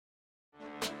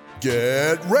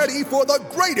Get ready for the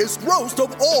greatest roast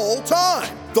of all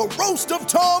time, the Roast of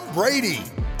Tom Brady,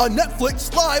 a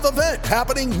Netflix live event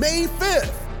happening May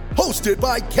 5th. Hosted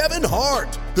by Kevin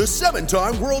Hart, the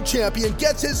 7-time world champion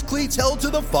gets his cleats held to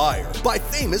the fire by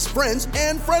famous friends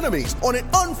and frenemies on an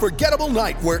unforgettable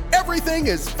night where everything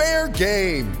is fair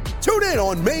game. Tune in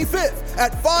on May 5th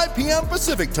at 5 p.m.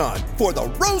 Pacific time for the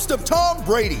Roast of Tom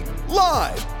Brady,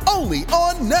 live only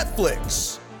on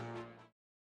Netflix.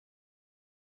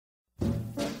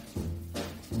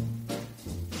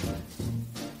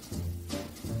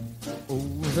 Oh,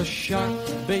 the shark,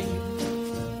 babe,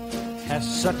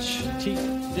 has such teeth,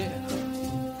 dear,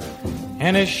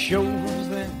 and it shows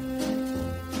them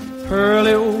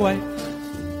pearly white.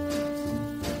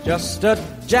 Just a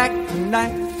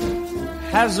jackknife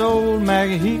has old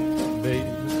Maggie Heath, babe,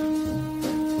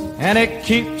 and it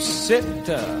keeps it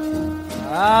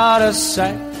out of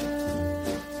sight.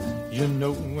 You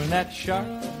know when that shark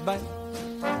bites.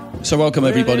 So welcome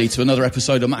everybody to another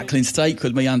episode of Macklin's Take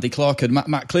with me, Andy Clark, and Matt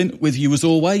Macklin with you as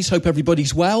always. Hope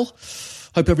everybody's well.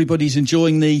 Hope everybody's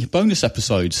enjoying the bonus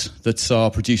episodes that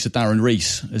our producer Darren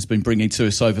Rees has been bringing to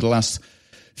us over the last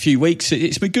few weeks.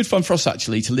 It's been good fun for us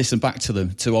actually to listen back to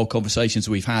them, to old conversations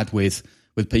we've had with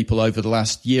people over the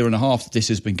last year and a half that this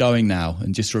has been going now,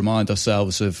 and just remind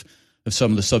ourselves of some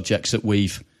of the subjects that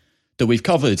we've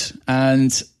covered.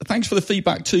 And thanks for the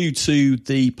feedback too to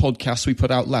the podcast we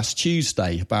put out last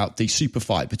Tuesday about the super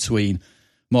fight between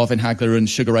Marvin Hagler and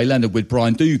Sugar Ray Leonard with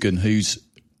Brian Dugan, who's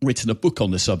written a book on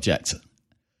the subject.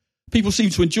 People seem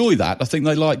to enjoy that. I think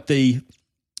they like the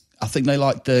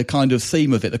kind of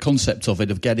theme of it, the concept of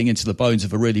it, of getting into the bones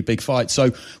of a really big fight.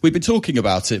 So we've been talking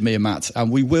about it, me and Matt,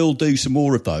 and we will do some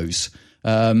more of those.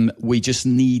 We just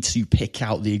need to pick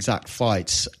out the exact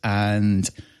fights and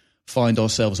find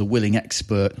ourselves a willing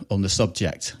expert on the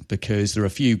subject, because there are a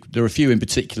few in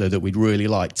particular that we'd really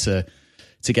like to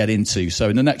get into. So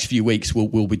in the next few weeks,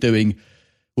 we'll be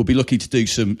looking to do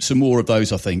some more of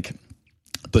those, I think,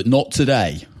 but not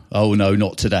today. Oh no,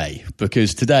 not today,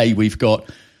 because today we've got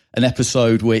an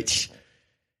episode which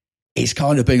is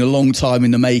kind of been a long time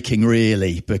in the making,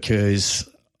 really, because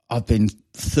I've been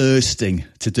thirsting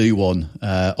to do one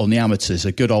on the amateurs,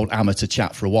 a good old amateur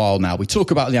chat for a while now. We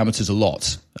talk about the amateurs a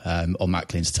lot on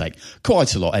Macklin's Take,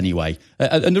 quite a lot anyway.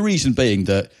 And the reason being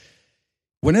that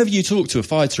whenever you talk to a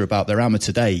fighter about their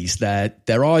amateur days,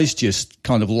 their eyes just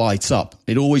kind of light up.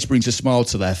 It always brings a smile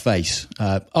to their face.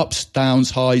 Ups,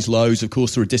 downs, highs, lows. Of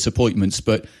course, there are disappointments,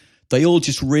 but they all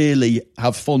just really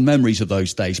have fond memories of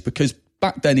those days, because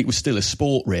back then it was still a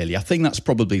sport, really. I think that's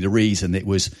probably the reason. It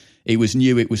was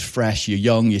new, it was fresh, you're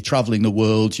young, you're travelling the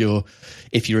world,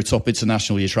 if you're a top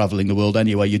international, you're travelling the world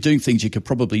anyway. You're doing things you could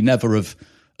probably never have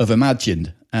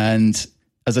imagined. And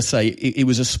as I say, it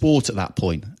was a sport at that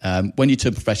point. When you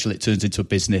turn professional, it turns into a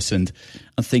business, and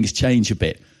things change a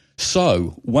bit.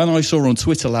 So when I saw on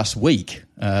Twitter last week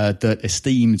that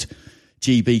esteemed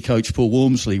GB coach Paul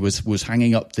Walmsley was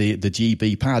hanging up the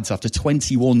GB pads after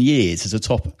 21 years as a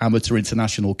top amateur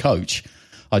international coach,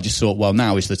 I just thought, well,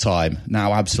 now is the time.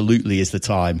 Now absolutely is the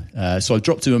time. So I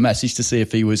dropped him a message to see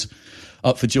if he was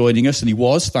up for joining us, and he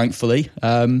was, thankfully.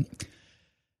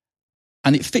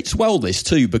 And it fits well, this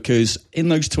too, because in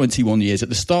those 21 years, at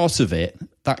the start of it,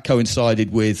 that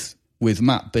coincided with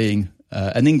Matt being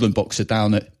an England boxer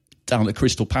down at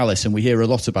Crystal Palace, and we hear a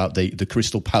lot about the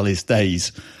Crystal Palace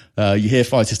days. You hear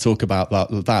fighters talk about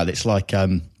that. It's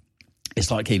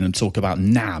like hearing them talk about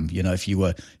Nam. You know, if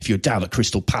you're down at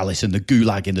Crystal Palace in the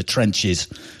gulag in the trenches,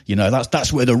 you know,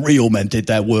 that's where the real men did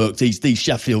their work. These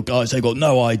Sheffield guys, they've got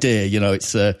no idea. You know,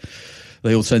 it's they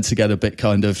all tend to get a bit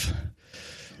kind of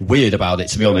weird about it,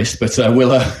 to be honest. But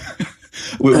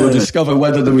we'll discover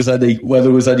whether there was any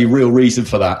real reason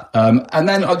for that. And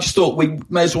then I just thought we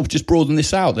may as well just broaden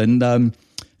this out and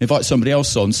invite somebody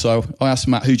else on. So I asked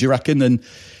Matt, who do you reckon? And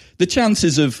the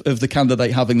chances of the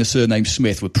candidate having the surname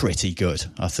Smith were pretty good.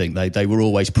 I think they were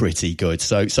always pretty good.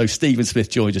 So Stephen Smith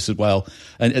joined us as well,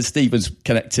 and Stephen's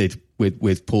connected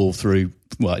with Paul through,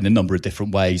 well, in a number of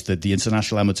different ways. The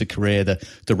international amateur career,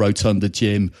 the Rotunda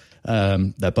gym.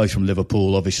 They're both from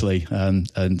Liverpool, obviously,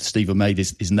 and Stephen made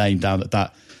his name down at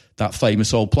that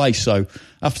famous old place. So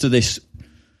after this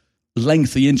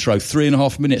lengthy intro,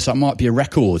 3.5 minutes, that might be a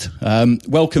record.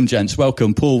 Welcome, gents.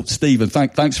 Welcome, Paul, Stephen.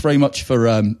 Thanks very much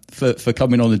for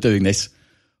coming on and doing this.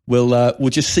 We'll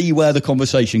just see where the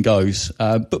conversation goes.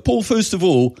 But Paul, first of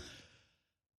all,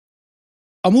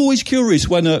 I'm always curious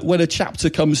when a chapter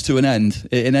comes to an end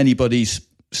in anybody's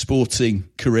sporting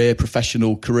career,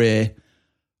 professional career,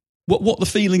 what the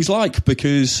feeling's like,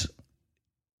 because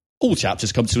all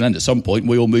chapters come to an end at some point.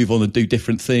 We all move on and do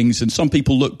different things, and some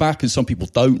people look back and some people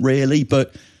don't really.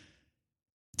 But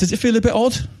Does it feel a bit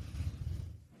odd?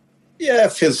 Yeah,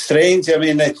 it feels strange. I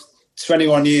mean,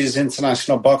 21 years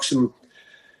international boxing,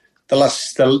 the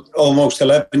last almost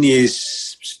 11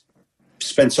 years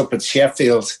spent up at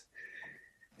Sheffield.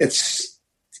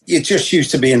 You're just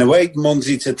used to being away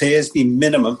Monday to Thursday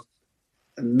minimum,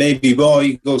 and maybe more.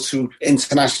 You go through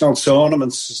international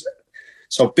tournaments,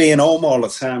 so being home all the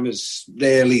time is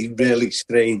really, really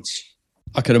strange.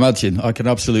 I can imagine. I can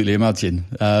absolutely imagine.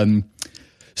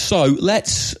 So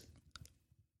let's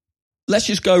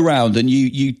just go round and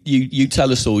you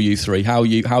tell us all, you three, how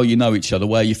you know each other,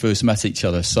 where you first met each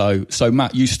other. So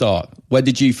Matt, you start. Where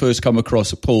did you first come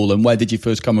across Paul, and where did you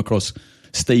first come across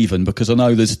Stephen? Because I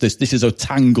know this is a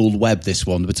tangled web, this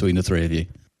one, between the three of you.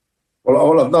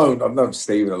 Well, I've known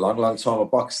Stephen a long time. I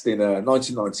boxed in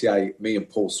 1998. Me and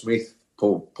Paul Smith,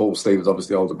 Paul Stephen's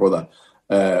obviously older brother,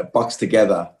 boxed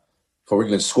together for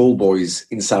England schoolboys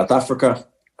in South Africa,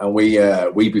 and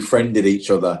we befriended each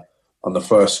other on the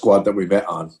first squad that we met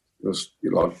on. It was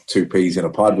like two peas in a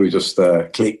pod. We just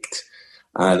clicked,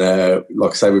 and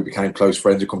like I say, we became close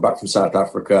friends. We come back from South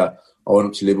Africa. I went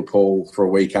up to Liverpool for a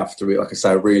week after it. Like I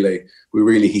say, we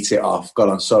really hit it off, got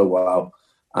on so well,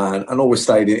 and always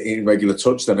stayed in regular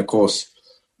touch. Then, of course,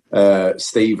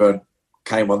 Stephen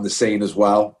came on the scene as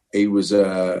well. He was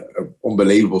an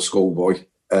unbelievable schoolboy.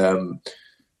 And,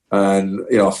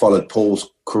 I followed Paul's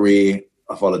career.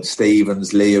 I followed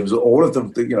Stephen's, Liam's, all of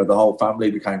them. The whole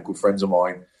family became good friends of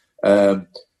mine. But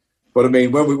I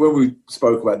mean, when we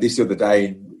spoke about this the other day,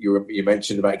 and you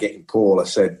mentioned about getting Paul, I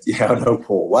said, yeah, I know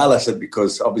Paul well. I said,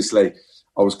 because obviously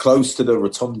I was close to the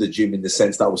Rotunda gym in the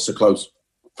sense that I was so close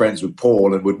friends with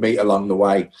Paul and would meet along the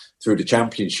way through the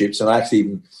championships. And I actually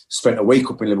even spent a week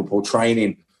up in Liverpool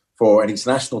training for an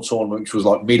international tournament, which was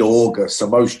like mid-August. So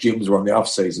most gyms were on the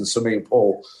off-season. So me and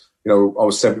Paul, I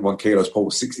was 71 kilos, Paul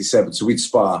was 67. So we'd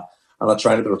spar. And I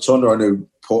trained at the Rotunda. I knew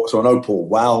Paul, so I know Paul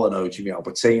well. I know Jimmy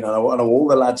Albertine. I know all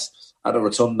the lads at the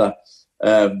Rotunda.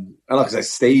 And like I said,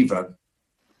 Stephen,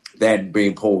 then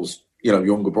being Paul's,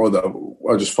 younger brother,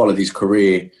 I just followed his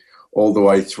career all the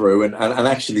way through. And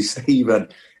actually, Stephen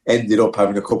ended up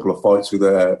having a couple of fights with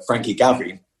Frankie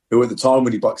Gavin, who at the time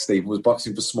when he boxed Stephen was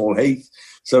boxing for Small Heath.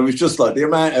 So it was just like the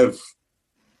amount of,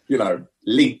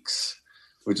 links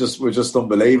were just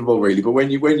unbelievable, really. But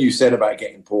when you said about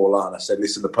getting Paul on, I said,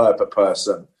 listen, the perfect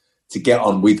person to get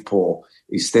on with Paul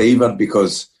is Stephen,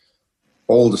 because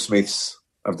all the Smiths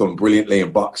have done brilliantly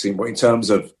in boxing. But in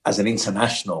terms of as an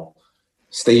international,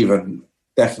 Stephen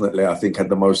definitely, I think, had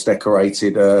the most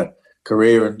decorated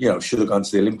career, and should have gone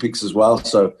to the Olympics as well.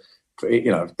 So,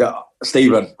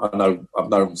 Stephen, I've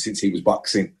known since he was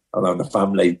boxing. I've known the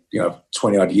family,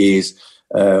 20 odd years.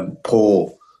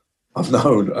 Paul, I've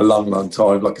known a long, long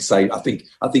time. Like I say, I think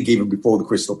even before the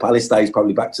Crystal Palace days,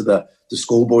 probably back to the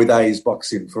schoolboy days,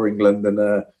 boxing for England, and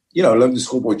along the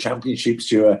schoolboy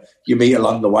championships, you meet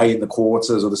along the way in the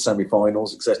quarters or the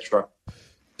semi-finals, etc.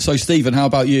 So, Stephen, how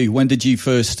about you? When did you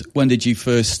first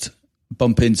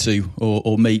bump into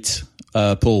or meet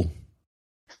Paul?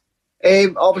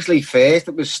 Obviously, first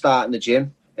it was starting the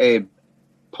gym.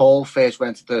 Paul first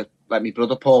went to my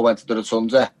brother Paul went to the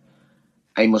Rotunda.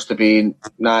 I must have been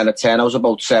 9 or 10. I was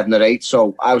about 7 or 8,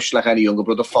 so I was like any younger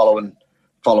brother following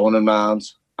him around.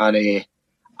 And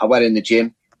I went in the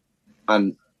gym,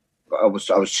 and I was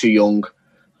too young.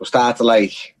 I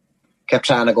started kept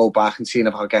trying to go back and seeing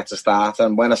if I could get to start.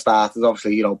 And when I started,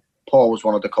 obviously, Paul was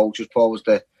one of the coaches. Paul was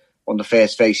one of the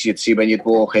first faces you'd see when you'd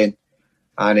walk in.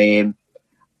 And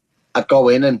I'd go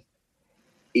in, and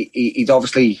he'd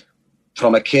obviously,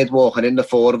 from a kid walking in, the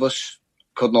four of us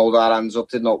couldn't hold our hands up,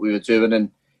 didn't know what we were doing,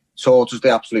 and taught us the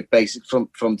absolute basics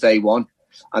from day one.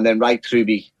 And then right through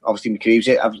my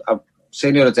career, I've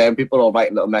seen the other day when people are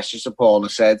writing little messages to Paul, and I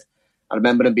said, I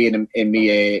remember him being in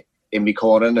my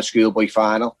corner in the schoolboy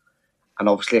final, and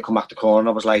obviously I come back to the corner and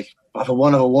I was like, I've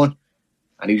won.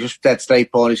 And he was just dead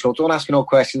straight, Paul, and he goes, don't ask me no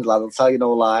questions, lad, I'll tell you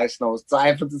no lies. And I was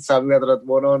dying for him to tell me whether I'd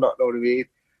won or not, know what I mean?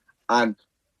 And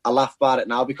I laugh about it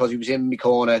now because he was in my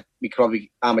corner. My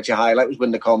probably amateur highlight was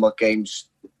winning the Commonwealth Games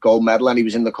gold medal, and he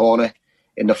was in the corner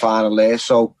in the final there.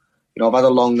 So, I've had a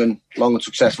long and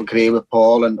successful career with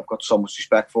Paul, and I've got so much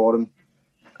respect for him.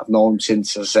 I've known him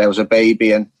since, as I say, I was a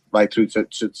baby, and right through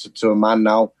to a man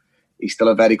now. He's still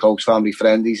a very close family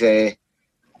friend. He's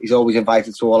always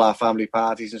invited to all our family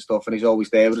parties and stuff, and he's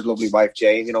always there with his lovely wife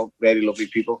Jane. Very lovely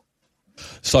people.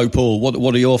 So, Paul,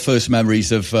 what are your first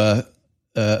memories of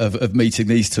meeting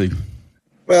these two?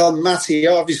 Well, Matty,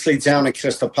 obviously down at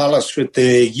Crystal Palace with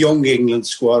the young England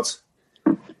squad,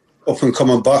 up and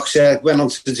coming boxer, went on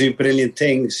to do brilliant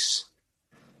things.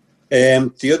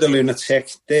 The other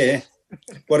lunatic there,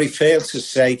 what he failed to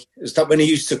say is that when he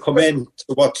used to come in to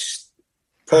watch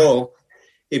Paul,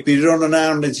 he'd be running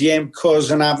around the gym,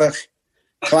 causing havoc,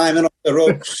 climbing up the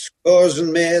ropes,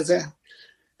 causing murder.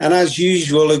 And as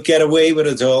usual, he'd get away with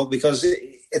it all because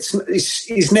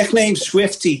his nickname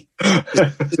Swifty.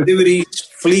 It's to do with his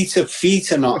fleet of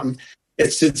feet or nothing.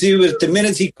 It's to do with the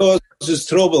minute he causes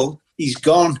trouble, he's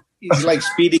gone. He's like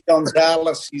Speedy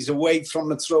Gonzales. He's away from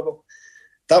the trouble.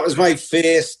 That was my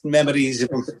first memories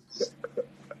of him.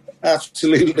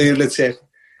 Absolute lunatic.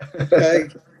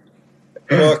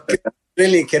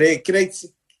 Brilliant career.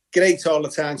 Great all the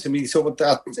time to me. So with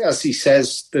that, as he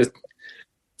says, the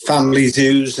family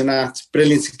zoos and that.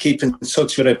 Brilliant to keep in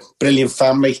touch with a brilliant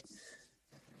family.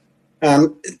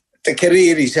 And the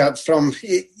career he's had from...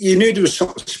 You knew there was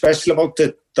something special about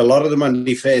the lot of them when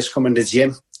they first come in the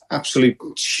gym. Absolute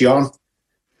shone.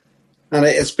 And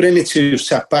it's brilliant to have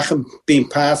sat back and been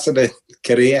part of the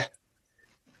career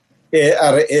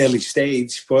at an early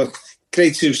stage. But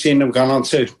great to have seen them gone on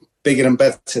to bigger and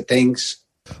better things.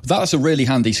 That's a really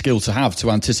handy skill to have, to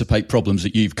anticipate problems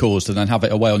that you've caused and then have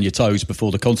it away on your toes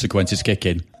before the consequences kick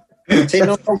in. Take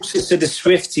no notice to the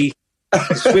Swifty.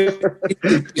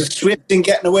 Swift in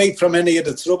getting away from any of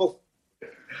the trouble.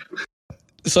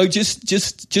 So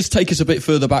just take us a bit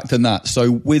further back than that. So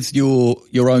with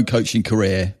your own coaching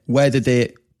career, where did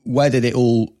it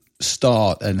all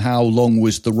start, and how long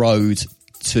was the road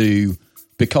to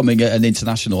becoming an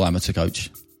international amateur coach?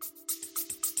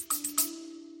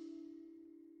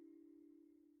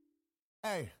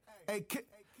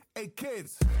 Hey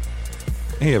kids.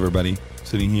 Hey everybody,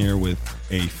 sitting here with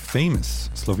a famous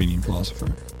Slovenian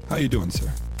philosopher. How you doing,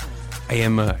 sir? I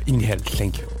am in health,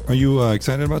 thank you. Are you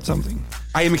excited about something?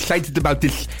 I am excited about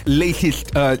this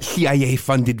latest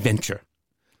CIA-funded venture.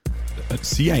 A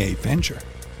CIA venture?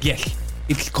 Yes,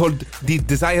 it's called the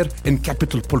Desire and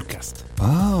Capital Podcast.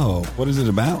 Oh, what is it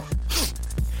about?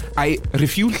 I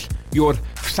refuse your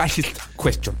fascist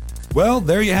question. Well,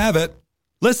 there you have it.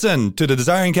 Listen to the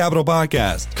Desire and Capital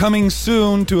Podcast, coming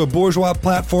soon to a bourgeois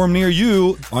platform near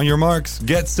you. On your marks,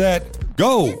 get set,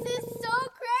 go! This is so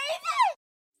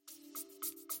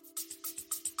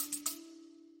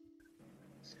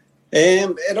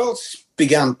crazy! It all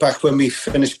began back when we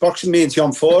finished boxing. Me and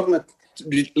John Forden at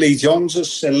Lee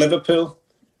Jones's in Liverpool.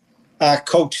 Our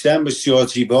coach then was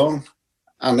Georgie Bone.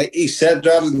 And he said,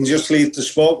 rather than just leave the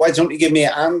sport, why don't you give me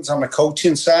a hand on the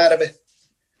coaching side of it?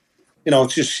 You know,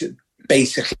 just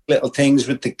basic little things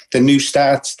with the new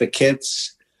starts, the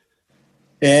kids.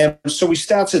 So we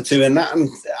started doing that, and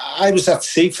I was at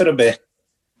sea for a bit.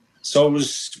 So I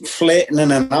was flirting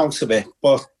in and out of it.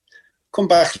 But come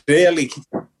back really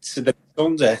to the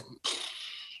under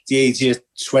the age of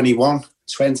 21,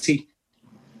 20,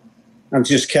 and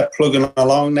just kept plugging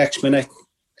along. Next minute,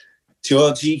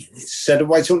 Georgie said,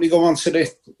 why don't you go on to the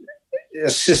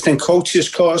assistant coaches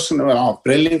course? And I went, oh,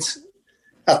 brilliant.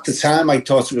 At the time, I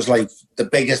thought it was like the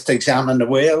biggest exam in the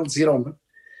world, you know.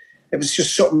 It was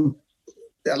just something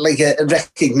like a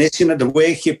recognition of the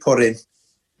work you put in,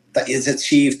 that you'd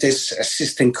achieved this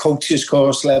assistant coaches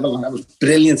course level, and that was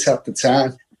brilliant at the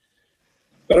time.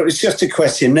 But it was just a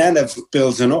question then of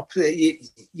building up. You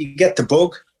get the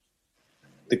bug,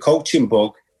 the coaching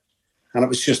bug, and it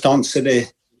was just on to the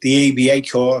ABA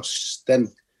course.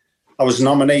 Then I was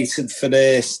nominated for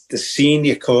the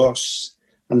senior course,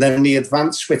 and then the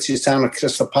advanced, which is down at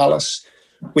Crystal Palace,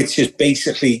 which is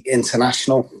basically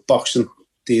international boxing,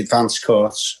 the advanced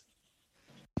course.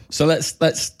 So let's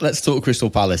talk Crystal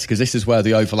Palace, because this is where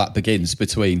the overlap begins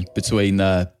between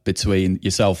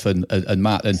yourself and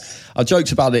Matt. And I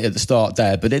joked about it at the start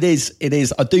there, but it is.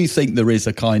 I do think there's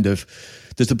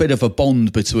a bit of a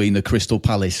bond between the Crystal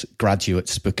Palace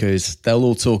graduates, because they'll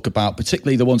all talk about,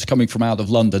 particularly the ones coming from out of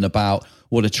London, about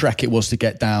what a trek it was to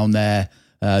get down there.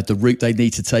 The route they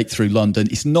need to take through London.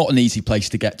 It's not an easy place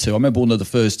to get to. I remember one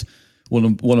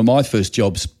of my first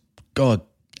jobs,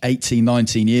 18,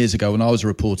 19 years ago when I was a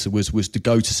reporter, was to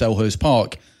go to Selhurst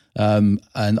Park. And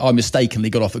I mistakenly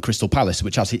got off at Crystal Palace,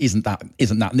 which actually isn't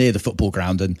that near the football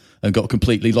ground, and got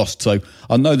completely lost. So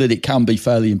I know that it can be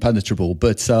fairly impenetrable,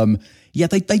 but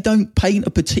they don't paint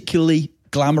a particularly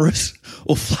glamorous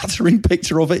or flattering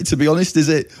picture of it, to be honest.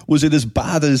 Was it as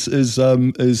bad as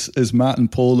Matt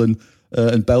and Paul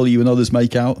and Bellew and others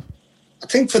make out? I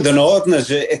think for the Northerners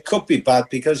it could be bad,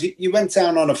 because you went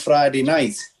down on a Friday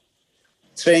night,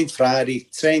 trained Friday,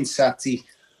 trained Saturday,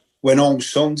 went home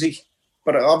Sunday.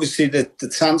 But obviously the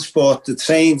transport, the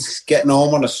trains getting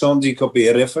home on a Sunday could be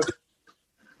horrific.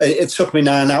 It took me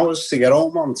 9 hours to get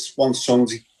home on one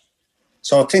Sunday.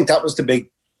 So I think that was the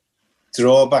big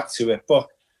drawback to it. But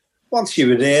once you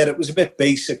were there, it was a bit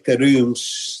basic. The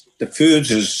rooms, the food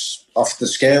was off the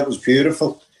scale. It was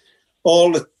beautiful.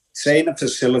 All the training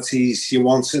facilities you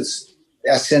wanted,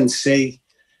 SNC,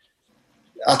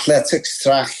 athletics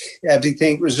track,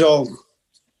 everything was all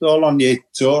on your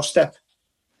doorstep.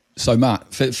 So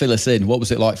Matt, fill us in. What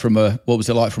was it like from a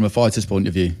fighter's point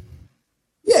of view?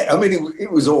 Yeah, I mean,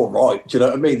 it was all right. Do you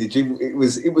know what I mean? The gym, it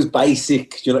was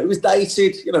basic. You know, it was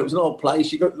dated. You know, it was an old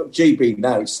place. You got GB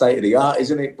now; it's state of the art,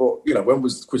 isn't it? But you know, when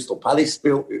was Crystal Palace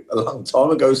built? A long time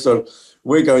ago. So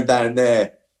we're going down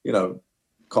there. You know,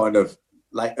 kind of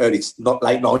not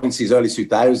late 90s, early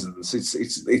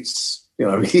 2000s. It's you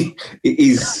know,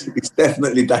 it's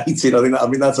definitely dated. I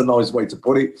mean, that's a nice way to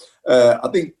put it. I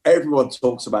think everyone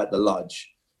talks about the lodge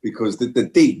because the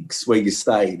digs where you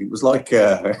stayed, it was like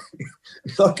a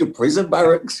prison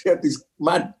barracks. You had this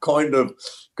mad kind of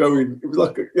going. It was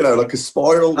like like a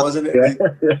spiral, wasn't it?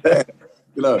 Yeah.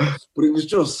 You know, but it was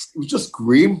just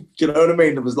grim. Do you know what I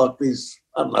mean? It was like these,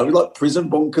 I don't know, like prison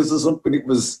bunkers or something. It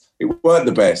weren't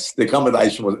the best. The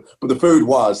accommodation was, but the food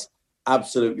was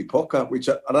absolutely pucker, which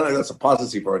I don't know if that's a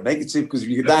positive or a negative, because if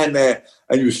you get down there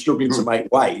and you were struggling to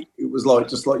make weight, it was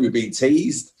just like you were being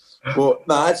teased. But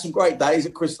no, I had some great days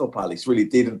at Crystal Palace, really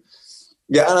did. And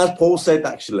yeah, and as Paul said,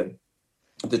 actually,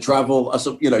 the travel,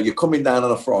 you're coming down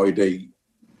on a Friday,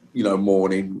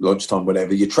 morning, lunchtime,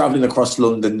 whatever. You're travelling across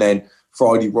London then,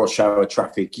 Friday rush hour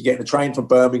traffic. You're getting a train from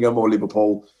Birmingham or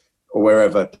Liverpool or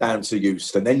wherever down to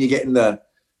Euston. Then you're getting the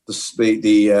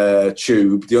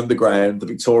tube, the underground, the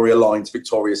Victoria line to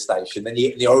Victoria Station. Then you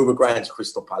get the overground to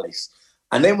Crystal Palace.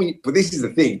 And then but this is the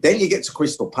thing, then you get to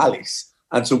Crystal Palace,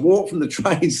 and to walk from the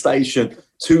train station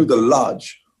to the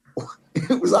lodge,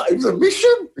 it was a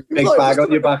mission. Big bag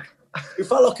on your back. It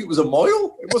felt like it was a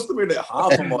mile. It must have been at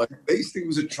half a mile. At least it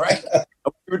was a trek. And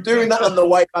we were doing that on the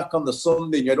way back on the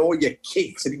Sunday. You had all your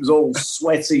kits, and it was all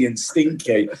sweaty and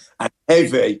stinky and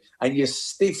heavy, and you're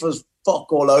stiff as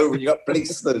fuck all over, and you got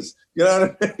blisters. You know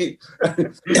what I mean?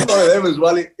 It's one of them as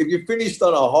well. If you finished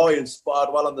on a high and sparred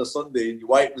well on the Sunday and your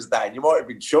weight was down, you might have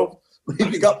been shoved. But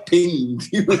if you got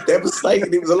pinged, you were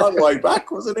devastated. It was a long way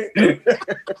back, wasn't it?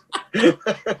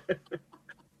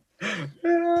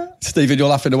 Stephen, you're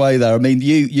laughing away there. I mean,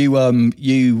 you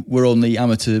were on the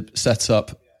amateur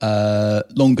setup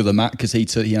longer than Matt, because he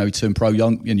turned pro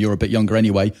young, and you're a bit younger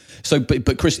anyway. So,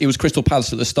 but Chris, it was Crystal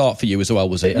Palace at the start for you as well,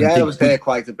 was it? Yeah, I was there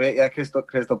quite a bit. Yeah, Crystal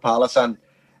Palace, and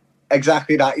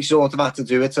exactly that. You sort of had to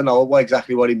do it to know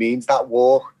exactly what he means. That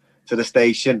walk to the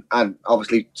station, and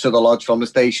obviously to the lodge from the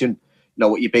station.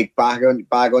 With your big bag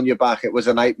on your back, it was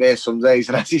a nightmare some days.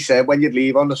 And as he said, when you'd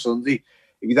leave on the Sunday,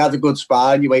 if you'd had a good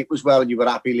spar and your weight was well and you were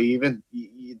happy leaving,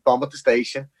 you'd bomb at the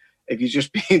station. If you're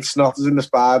just being snotters in the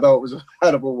spar, though, it was a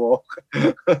terrible walk.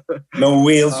 No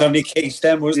wheels on your case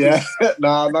then, was there? Yeah,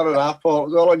 no, none of that, Paul. It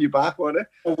was all on your back, wasn't it?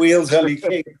 No wheels on your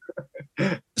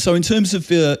case. So in terms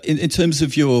of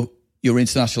your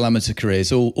international amateur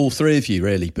careers, all three of you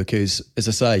really, because as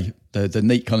I say, the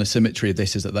neat kind of symmetry of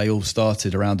this is that they all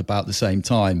started around about the same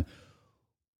time.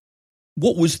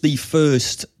 What was the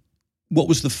first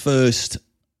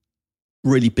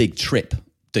really big trip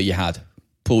that you had?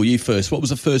 Paul, you first. What was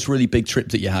the first really big trip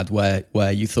that you had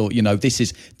where you thought, this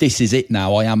is it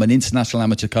now? I am an international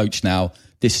amateur coach now.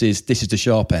 This is the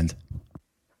sharp end.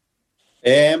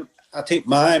 I think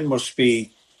mine must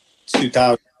be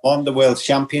 2001, the World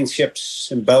Championships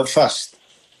in Belfast,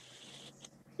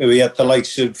 where we had the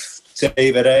likes of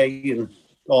David A and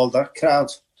all that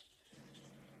crowd.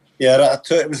 Yeah,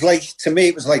 it was like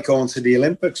going to the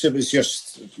Olympics. It was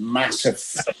just massive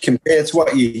compared to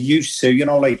what you're used to,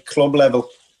 like club level,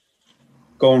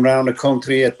 going around the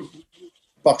country at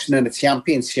boxing in the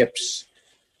championships.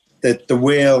 The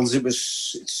Wales, it was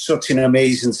such an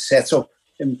amazing setup.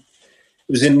 And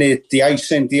it was in the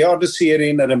Ice and the Odyssey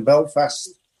Arena in Belfast.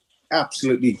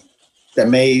 Absolutely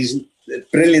amazing,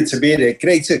 brilliant to be there.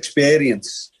 Great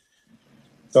experience.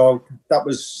 So that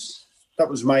was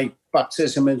my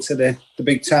baptism into the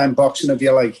big time boxing, if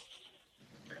you like.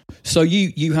 So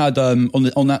you had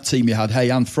on that team you had Hay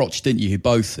and Froch, didn't you? Who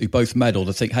both medalled.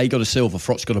 I think Hay got a silver,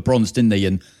 Froch got a bronze, didn't he?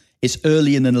 And it's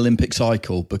early in an Olympic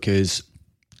cycle because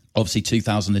obviously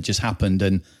 2000 had just happened,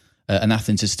 and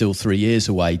Athens is still 3 years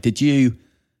away. Did you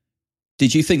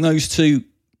think those two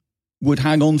would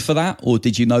hang on for that, or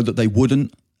did you know that they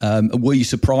wouldn't? Were you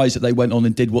surprised that they went on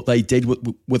and did what they did?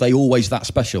 Were they always that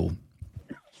special?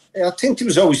 I think there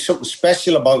was always something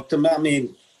special about them. I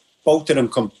mean, both of them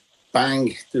come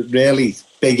bang, the really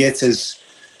big hitters.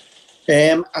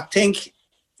 I think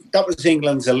that was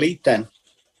England's elite then.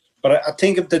 But I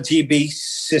think if the GB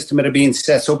system had been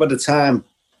set up at the time,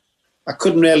 I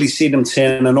couldn't really see them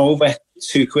turning over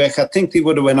too quick. I think they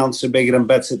would have went on to bigger and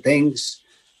better things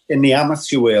in the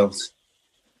amateur world.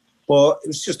 But it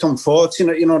was just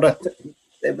unfortunate, that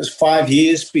it was 5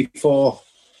 years before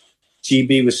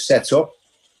GB was set up.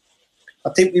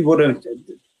 I think we would have,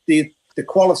 the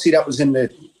quality that was in the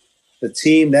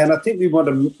team then, I think we would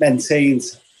have maintained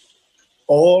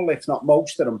all, if not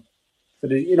most of them, for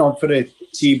the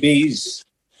GBs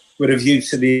with a view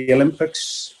to the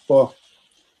Olympics. But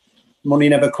money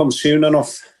never comes soon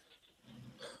enough.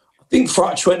 I think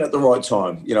Fratch went at the right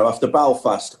time, after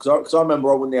Belfast, because I remember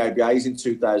I won the ABAs in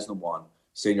 2001,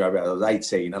 senior ABA. I was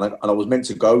 18, and I was meant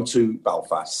to go to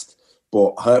Belfast,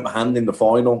 but I hurt my hand in the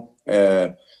final.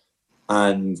 And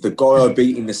the guy I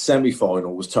beat in the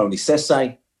semi-final was Tony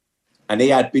Sesse, and he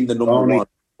had been the number one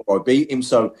before I beat him.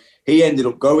 So he ended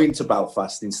up going to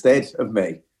Belfast instead of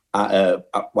me at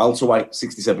welterweight,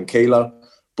 67 kilo.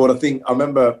 But I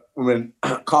remember when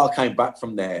Carl came back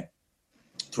from there,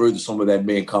 through the summer then,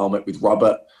 me and Carl met with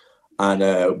Robert, and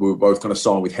we were both going to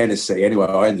sign with Hennessy. Anyway,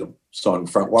 I ended up signing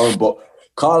with Frank Warren. But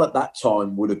Carl at that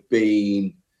time would have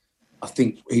been, I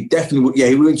think he definitely would, he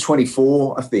would have been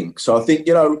 24, I think. So I think,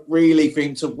 really for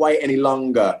him to wait any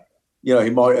longer, he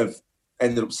might have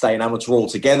ended up staying amateur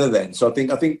altogether then. So I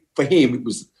think for him it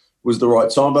was the right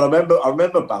time. But I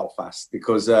remember Belfast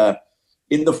because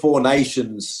in the Four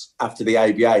Nations after the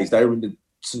ABAs, they were in the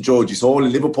St George's Hall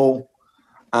in Liverpool.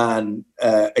 And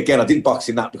again, I didn't box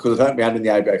in that because I hurt my hand in the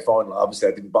ABA final. Obviously,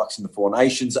 I didn't box in the Four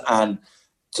Nations. And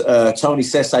Tony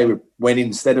Sesse went in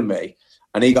instead of me.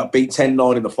 And he got beat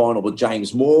 10-9 in the final with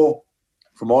James Moore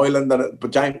from Ireland.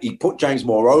 But he put James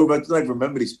Moore over. I don't even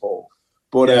remember this, Paul.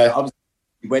 But obviously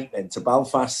he went then to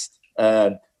Belfast.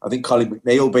 I think Colin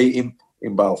McNeil beat him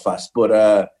in Belfast. But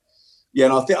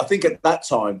and I think at that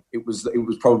time it was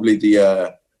probably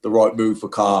the right move for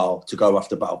Carl to go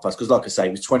after Belfast because, like I say,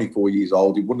 he was 24 years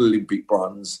old. He won Olympic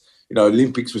bronze.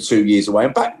 Olympics were 2 years away.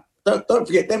 And back, don't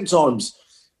forget them times.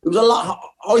 It was a lot,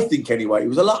 I think anyway, it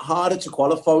was a lot harder to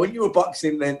qualify when you were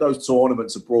boxing in those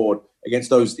tournaments abroad against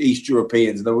those East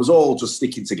Europeans, and they was all just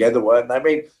sticking together, weren't they? I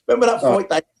mean, remember that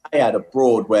fight they had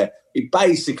abroad where he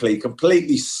basically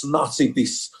completely snotted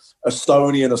this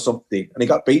Estonian or something, and he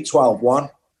got beat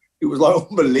 12-1. It was like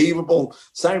unbelievable.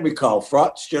 Same with Carl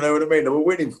Fratch, do you know what I mean? They were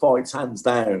winning fights hands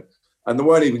down, and they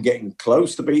weren't even getting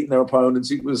close to beating their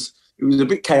opponents. It was a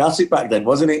bit chaotic back then,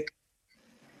 wasn't it?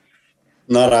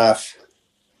 Not half.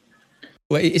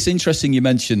 Well, it's interesting you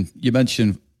mentioned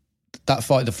that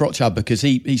fight the Fratch had because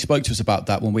he spoke to us about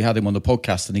that when we had him on the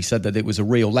podcast, and he said that it was a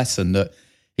real lesson that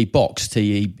he boxed.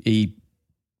 He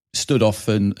stood off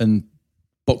and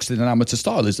boxed in an amateur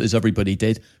style as everybody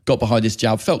did, got behind his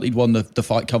jab, felt he'd won the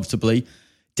fight comfortably,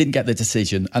 didn't get the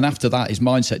decision. And after that, his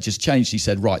mindset just changed. He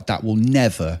said, right, that will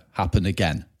never happen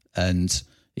again. And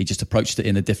he just approached it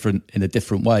in a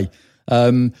different way.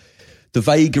 The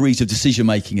vagaries of decision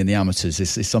making in the amateurs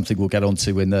is something we'll get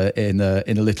onto in a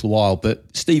little while. But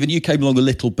Stephen, you came along a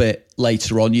little bit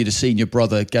later on. You'd have seen your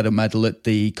brother get a medal at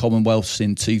the Commonwealths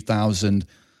in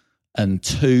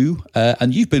 2002,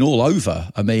 and you've been all over.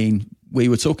 I mean, we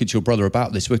were talking to your brother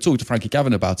about this. We were talking to Frankie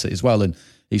Gavin about it as well, and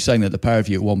he was saying that the pair of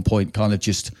you at one point kind of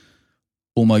just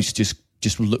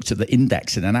looked at the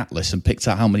index in an atlas and picked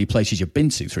out how many places you've been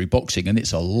to through boxing, and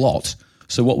it's a lot.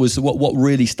 So what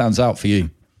really stands out for you?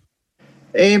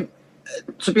 To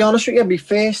be honest with you, my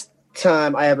first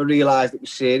time I ever realised it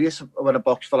was serious when I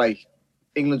boxed for like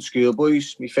England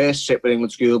schoolboys. My first sit with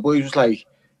England schoolboys was like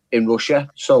in Russia.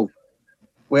 So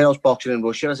when I was boxing in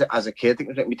Russia as a kid, I think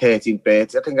it was like my 13th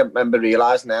birthday. I think I remember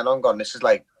realising then on gone,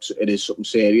 it is something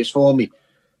serious for me.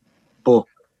 But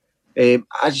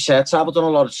as you said, I've done a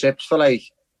lot of trips for like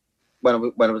when I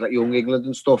was like young England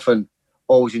and stuff, and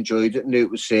always enjoyed it and knew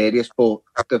it was serious. But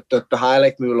the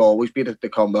highlight for me will always be the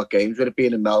Commonwealth Games, with it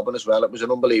being in Melbourne as well. It was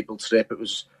an unbelievable trip. It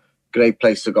was a great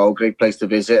place to go, great place to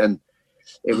visit, and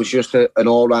it was just an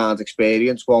all-round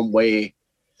experience, one where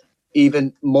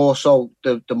even more so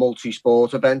the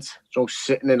multi-sport event. So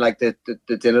sitting in like the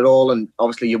dinner hall, and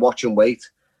obviously you're watching weight,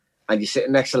 and you're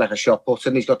sitting next to like a shot putter,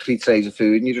 and he's got 3 trays of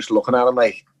food, and you're just looking at him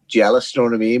like jealous, you know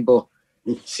what I mean? But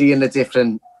seeing the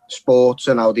different sports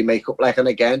and how they make up, like, and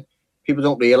again, people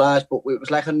don't realise, but it was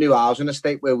like a new housing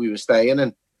estate where we were staying,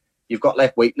 and you've got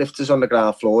like weightlifters on the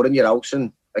ground floor in your house,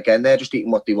 and again, they're just eating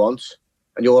what they want,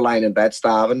 and you're lying in bed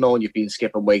starving, knowing you've been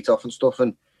skipping weight off and stuff.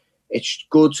 And it's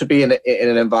good to be in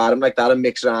an environment like that and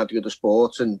mix around the other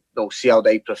sports and see how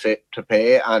they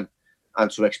prepare and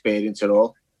to experience it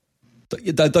all.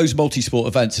 Those multi-sport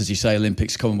events, as you say,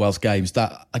 Olympics, Commonwealth Games,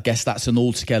 that I guess that's an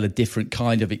altogether different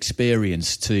kind of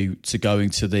experience to going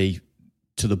to the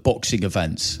boxing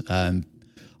events.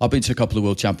 I've been to a couple of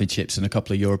World Championships and a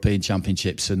couple of European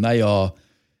Championships, and they are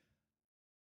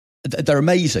they're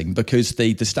amazing because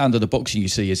the standard of boxing you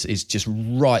see is just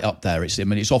right up there.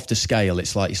 It's off the scale.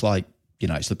 It's like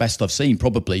it's the best I've seen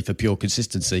probably for pure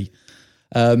consistency.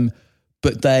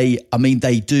 But they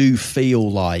do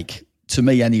feel like, to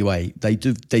me anyway, they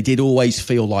did always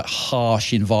feel like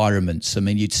harsh environments. I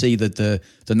mean, you'd see that the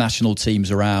national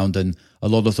teams around, and a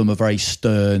lot of them are very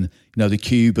stern. The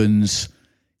Cubans,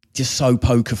 just so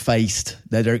poker faced.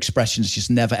 Their expressions just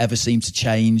never ever seem to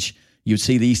change. You'd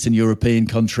see the Eastern European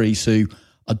countries who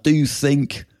I do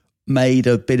think made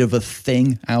a bit of a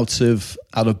thing out of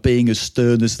being as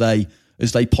stern as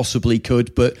they possibly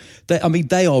could. But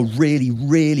they are really,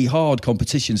 really hard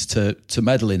competitions to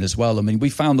medal in as well. I mean,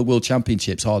 we found the World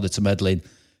Championships harder to medal in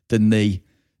than the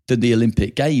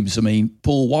Olympic Games. I mean,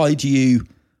 Paul, why do you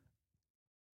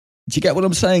get what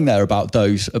I'm saying there about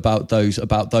those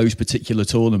particular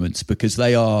tournaments? Because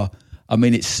they are,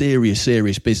 it's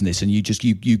serious business, and it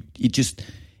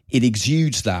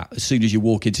exudes that as soon as you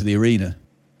walk into the arena.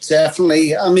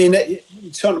 Definitely. I mean,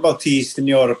 talking about the Eastern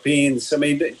Europeans, I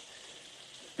mean,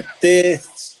 their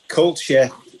culture,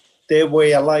 their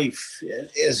way of life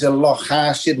is a lot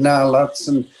harsher than our lads,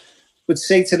 and would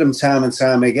say to them time and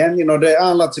time again,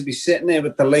 our lads would be sitting there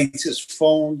with the latest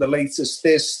phone, the latest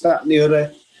this, that and the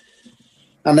other,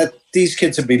 and that these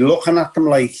kids would be looking at them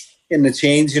like in the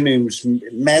changing rooms,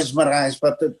 mesmerised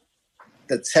by the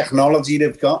technology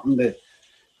they've got and the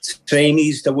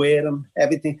trainees they wear them,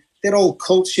 everything. Their whole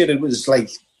culture, it was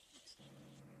like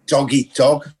dog eat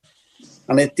dog.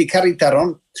 And they carried that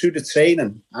on through the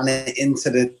training and into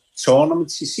the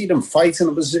tournaments. You see them fighting.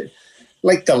 It was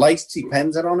like the life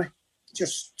depended on it.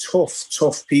 Just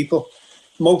tough people.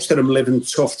 Most of them living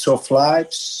tough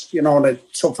lives, the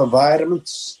tough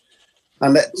environments.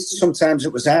 And sometimes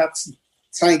it was hard to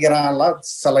try and get our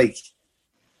lads to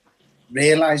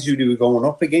realise who they were going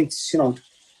up against.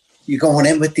 You're going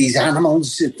in with these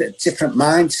animals, a different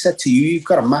mindset to you. You've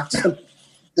got to match them.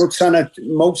 You're trying to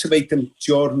motivate them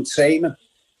during training.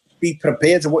 Be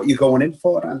prepared to what you're going in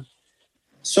for. And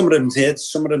some of them did,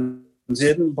 some of them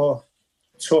didn't, but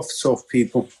tough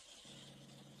people.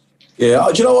 Yeah,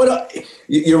 do you know what?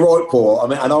 You're right, Paul. I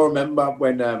mean, and I remember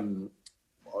when,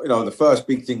 the first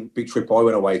big trip I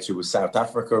went away to was South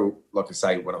Africa. Like I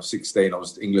say, when I was 16, I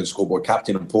was England schoolboy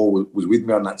captain, and Paul was with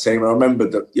me on that team. And I remember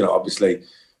that, obviously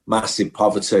massive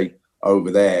poverty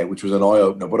over there, which was an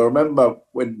eye-opener. But I remember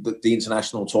when the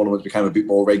international tournaments became a bit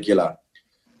more regular,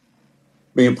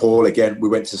 me and Paul, again, we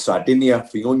went to Sardinia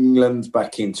for England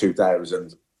back in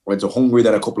 2000. Went to Hungary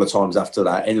then a couple of times after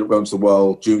that. Ended up going to the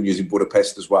World Juniors in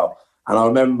Budapest as well. And I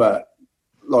remember,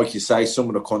 like you say, some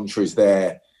of the countries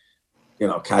there,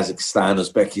 Kazakhstan,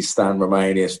 Uzbekistan,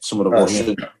 Romania, some of the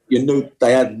Russians,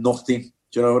 they had nothing.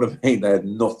 Do you know what I mean? They had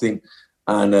nothing.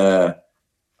 And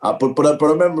but I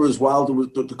remember as well,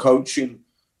 the coaching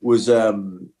was. I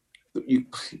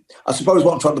suppose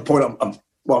what I'm trying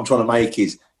to make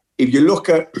is, if you look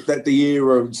at the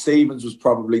era, and Stevens was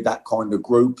probably that kind of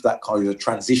group, that kind of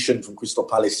transition from Crystal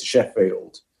Palace to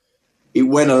Sheffield, it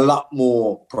went a lot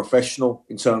more professional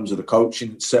in terms of the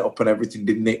coaching setup and everything,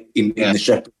 didn't it, in the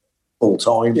Sheffield full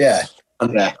time? Yeah.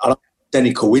 And I don't think it's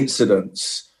any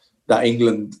coincidence that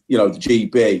England, the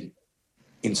GB,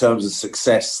 in terms of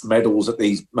success, medals at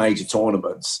these major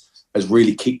tournaments, has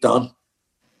really kicked on.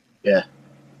 Yeah.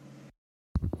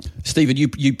 Stephen,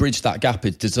 you bridged that gap.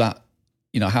 Does that,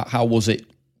 how was it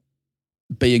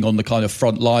being on the kind of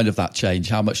front line of that change?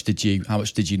 How much did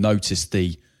you notice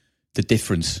the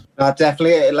difference?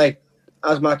 Definitely,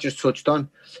 as Matt just touched on,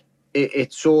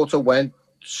 it sort of went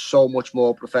so much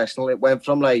more professional. It went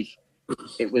from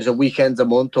it was a weekend a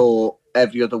month or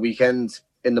every other weekend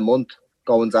in the month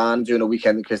going down and doing a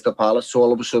weekend in Crystal Palace. So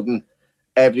all of a sudden,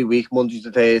 every week, Monday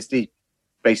to Thursday,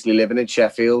 basically living in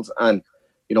Sheffield, and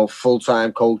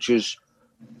full-time coaches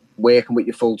working with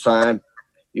you full-time.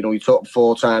 You talk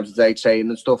 4 times a day training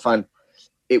and stuff, and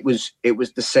it was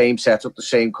the same setup, the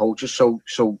same coaches. So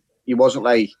you wasn't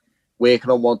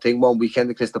working on one thing one weekend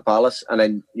at Crystal Palace, and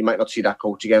then you might not see that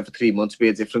coach again for 3 months, be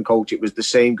a different coach. It was the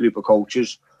same group of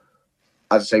coaches,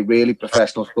 as I say, really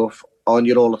professional stuff on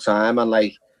you all the time,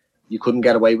 and you couldn't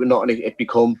get away with nothing. It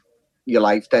become your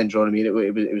life then. Do you know what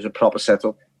I mean? It was a proper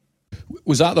setup.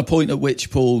 Was that the point at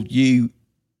which, Paul, you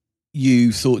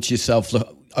thought to yourself,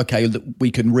 look, okay,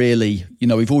 we can really,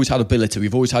 we've always had ability,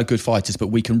 we've always had good fighters, but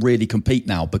we can really compete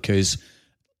now because,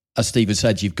 as Stephen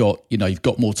said, you've got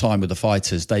more time with the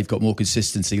fighters, they've got more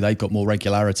consistency, they've got more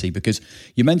regularity. Because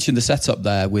you mentioned the setup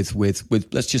there with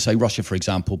let's just say Russia, for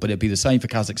example, but it'd be the same for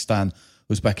Kazakhstan,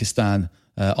 Uzbekistan,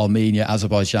 Armenia,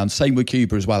 Azerbaijan, same with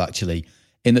Cuba as well, actually,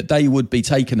 in that they would be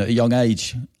taken at a young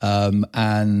age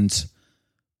and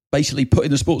basically put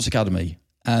in the sports academy.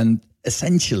 and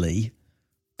essentially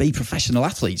be professional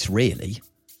athletes, really.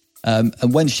 And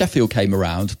when Sheffield came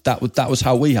around, that was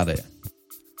how we had it.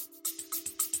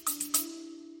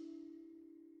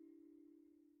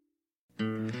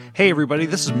 Hey everybody,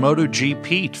 this is MotoG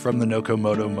Pete from the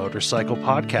Nokomoto Motorcycle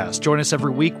Podcast. Join us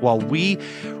every week while we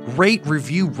rate,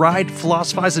 review, ride,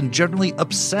 philosophize, and generally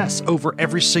obsess over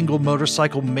every single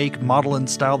motorcycle make, model, and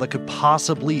style that could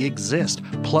possibly exist,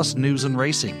 plus news and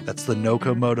racing. That's the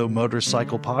Nokomoto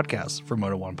Motorcycle Podcast from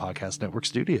Moto One Podcast Network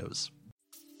Studios.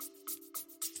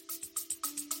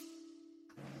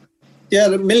 Yeah,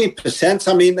 1,000,000%.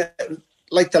 I mean,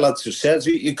 like the lads have said,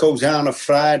 you go down a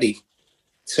Friday,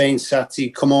 train Saturday,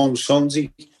 come home Sunday.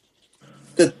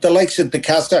 The likes of the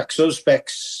Kazakhs,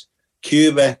 Uzbeks,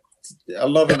 Cuba, a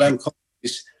lot of them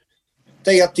countries,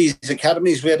 they had these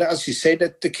academies where, as you say,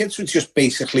 the kids were just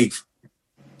basically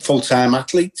full-time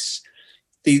athletes.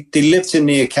 They lived in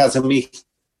the academy,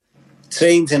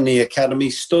 trained in the academy,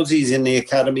 studied in the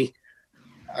academy,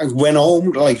 and went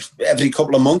home like every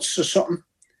couple of months or something.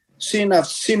 I've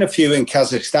seen a few in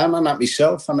Kazakhstan and that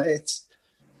myself, and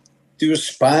they were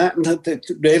Spartan,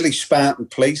 really Spartan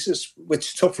places,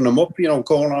 which toughen them up,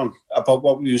 going on about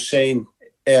what we were saying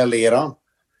earlier on.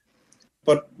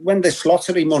 But when this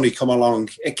lottery money come along,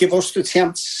 it gives us the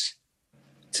chance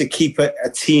to keep a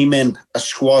team in, a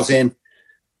squad in,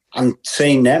 and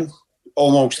train them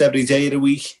almost every day of the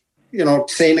week.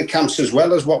 Training camps as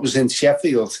well as what was in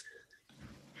Sheffield.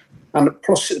 And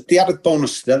plus, the added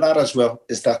bonus to that as well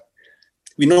is that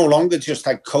we no longer just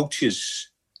had coaches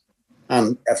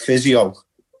and a physio.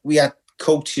 We had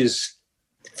coaches,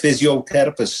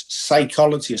 physiotherapists,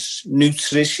 psychologists,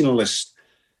 nutritionalists,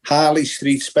 Harley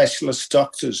Street specialist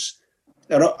doctors,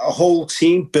 a whole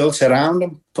team built around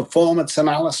them, performance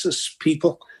analysis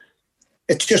people.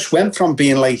 It just went from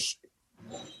being like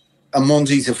a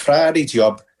Monday to Friday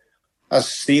job, as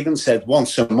Stephen said,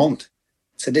 once a month,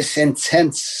 to this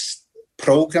intense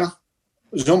program.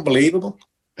 It was unbelievable.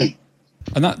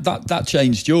 And that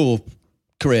changed your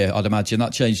career, I'd imagine.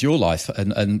 That changed your life,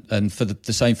 and for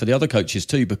the same for the other coaches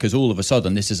too, because all of a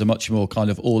sudden this is a much more kind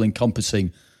of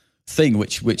all-encompassing thing,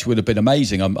 which would have been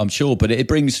amazing, I'm sure. But it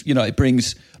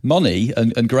brings money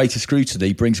and greater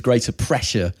scrutiny, brings greater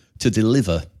pressure to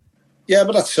deliver. Yeah,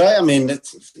 but that's right. I mean,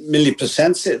 it's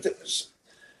 1,000,000%. It was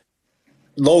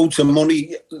loads of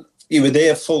money. You were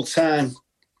there full time,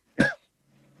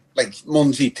 like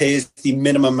Monday, Thursday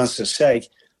minimum, as I say.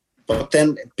 But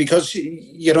then, because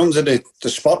you're under the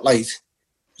spotlight,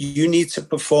 you need to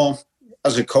perform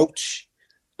as a coach.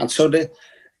 And so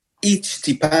each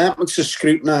department is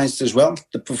scrutinised as well.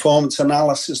 The performance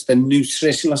analysis, the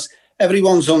nutritionist,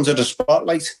 everyone's under the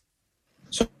spotlight.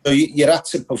 So you had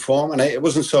to perform. And it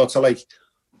wasn't sort of like,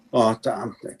 oh,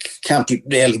 damn, can't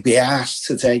really be asked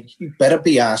today. You better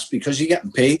be asked because you're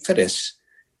getting paid for this.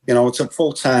 It's a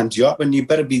full-time job and you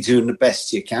better be doing the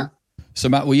best you can. So,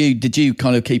 Matt, did you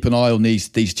kind of keep an eye on these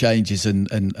changes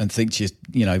and think,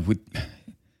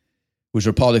 was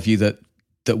there a part of you that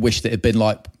wished it had been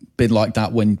like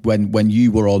that when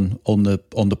you were on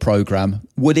the programme?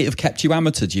 Would it have kept you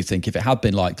amateur, do you think, if it had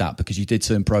been like that, because you did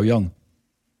turn pro young?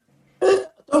 I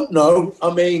don't know.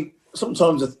 I mean,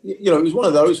 sometimes, it was one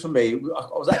of those for me. I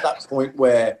was at that point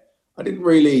where I didn't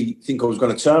really think I was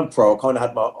going to turn pro. I kind of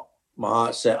had my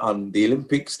heart set on the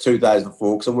Olympics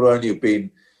 2004, because I would only have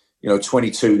been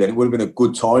 22 then. It would have been a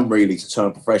good time really to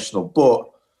turn professional.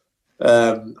 But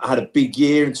I had a big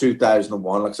year in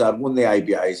 2001. Like I said, I'd won the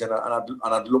ABAs and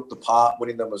I'd looked the part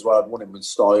winning them as well. I'd won them in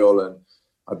style, and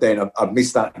I'd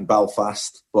missed that in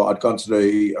Belfast. But I'd gone to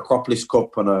the Acropolis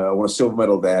Cup and I won a silver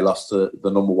medal there, lost to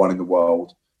the number one in the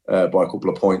world by a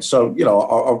couple of points. So,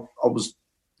 I was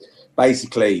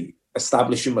basically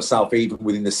establishing myself even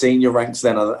within the senior ranks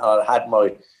then. I had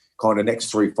my kind of next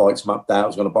three fights mapped out. I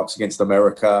was going to box against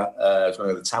America. I was going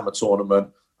to go to the Tama tournament,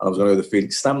 and I was going to go to the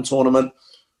Felix Stam tournament.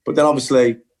 But then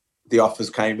obviously the offers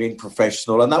came in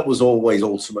professional, and that was always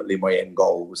ultimately my end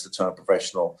goal, was to turn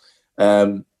professional.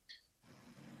 It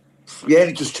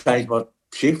just changed my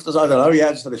shift. I don't know. Yeah,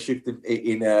 I just had a shift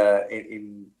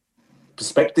in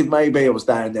perspective. Maybe I was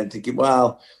down then thinking,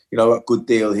 well, a good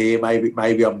deal here.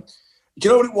 Maybe I'm. Do you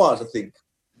know what it was? I think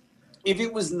if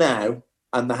it was now,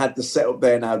 and they had the setup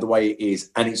there now the way it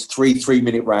is, and it's 3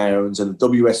 3-minute rounds and the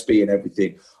WSB and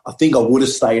everything, I think I would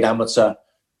have stayed amateur.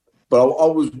 But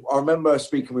I remember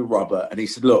speaking with Robert, and he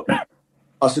said, look,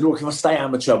 if I stay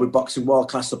amateur with boxing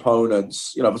world-class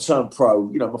opponents, if I turn pro,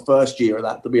 my first year of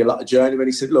that, there'll be a lot of journeyman.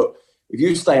 He said, look, if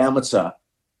you stay amateur,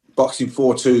 boxing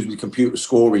 4-2s with computer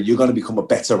scoring, you're going to become a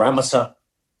better amateur.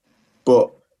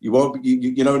 But you won't,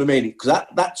 you know what I mean? Because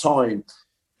at that time,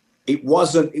 it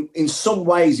wasn't, in some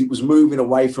ways, it was moving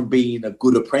away from being a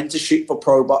good apprenticeship for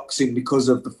pro boxing because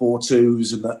of the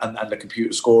 4-2s and the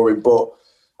computer scoring. But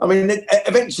I mean,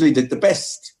 eventually the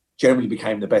best generally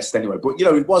became the best anyway. But you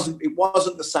know, it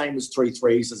wasn't the same as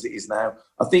 3-3s as it is now.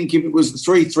 I think if it was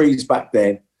the 3-3s back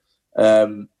then,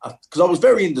 because I was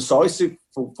very indecisive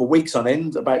for weeks on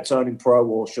end about turning pro,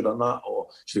 or should I not, or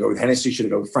should I go with Hennessy, should I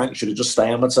go with Frank, should I just stay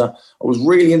amateur? I was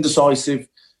really indecisive.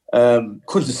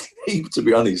 Couldn't sleep, to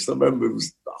be honest. I remember it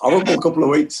was a horrible couple of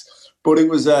weeks, but it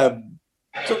was, so,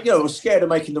 you know, I was scared of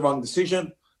making the wrong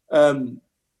decision. But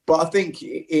I think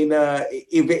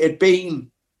if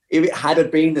it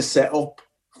had been the setup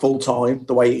full time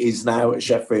the way it is now at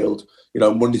Sheffield, you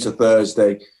know, Monday to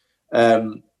Thursday,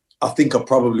 I think I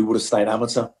probably would have stayed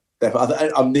amateur. I'd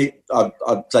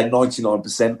say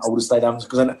 99% I would have stayed amateur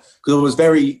because I was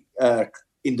very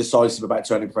indecisive about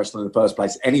turning professional in the first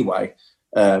place anyway.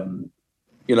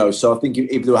 You know, so I think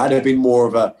if there had been more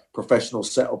of a professional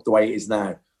setup the way it is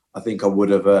now, I think I would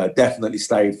have definitely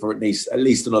stayed for at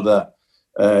least another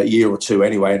year or two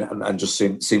anyway, and just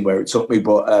seen where it took me.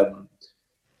 But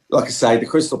like I say, the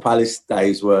Crystal Palace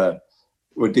days were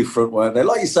different, weren't they?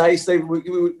 Like you say, Steve, we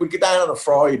get down on a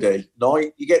Friday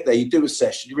night, you get there, you do a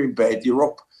session, you're in bed, you're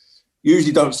up,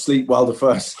 usually don't sleep well the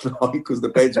first night because the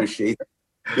beds were shit,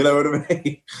 you know what I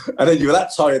mean? And then you were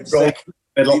that tired the second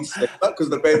night, not because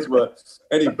the beds were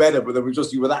any better, but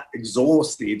you were that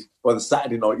exhausted by the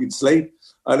Saturday night you'd sleep.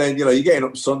 And then, you know, you're getting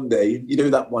up Sunday, you do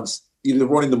that once, you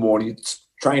run in the morning, you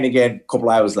train again a couple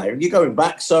of hours later, and you're going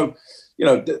back. So, you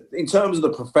know, in terms of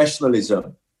the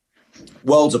professionalism,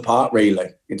 worlds apart, really,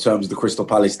 in terms of the Crystal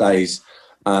Palace days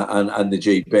and the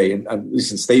GB. And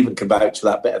listen, Stephen can vouch for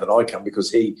that better than I can because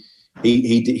he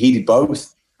did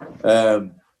both.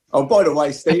 Oh, by the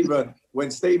way, Stephen,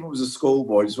 when Stephen was a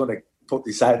schoolboy, I just want to put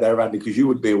this out there, Andy, because you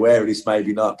would be aware of this,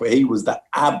 maybe not, but he was the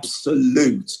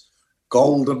absolute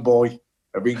golden boy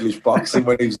of English boxing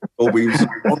when he was a schoolboy. He was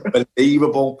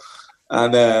unbelievable.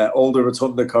 And all the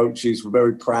Rotunda coaches were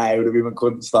very proud of him and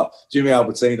couldn't stop. Jimmy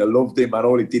Albertina loved him, and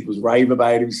all he did was rave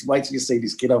about him. He said, wait till you see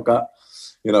this kid I've got.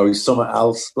 You know, he's something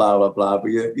else, blah, blah, blah. But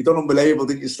you done unbelievable,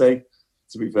 didn't you, Steve?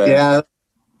 To be fair. Yeah,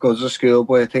 good as a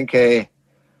schoolboy. I think I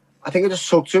just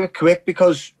took to it quick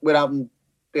because we're having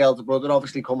the elder brother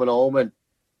obviously coming home, and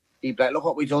he'd be like, look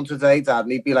what we've done today, Dad.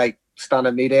 And he'd be like,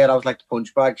 standing me there. I was like the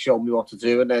punch bag, showing me what to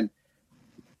do. And then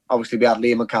obviously we had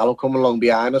Liam and Callum coming along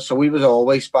behind us, so we was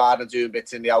always sparring and doing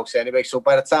bits in the house anyway. So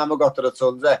by the time I got to the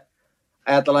Rotunda,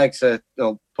 I had the likes of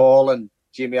Paul and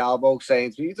Jimmy Albo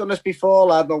saying to me, "You've done this before,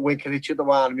 lad," no winking at each other,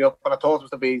 winding me up. And I thought it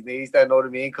was the bee's knees there, know what I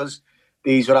mean? Because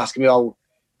these were asking me, "Oh,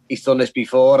 he's done this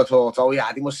before." I thought, "Oh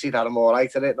yeah, he must see that I'm all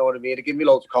right at it," know what I mean? They give me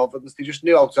loads of confidence. They just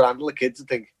knew how to handle the kids, I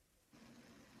think.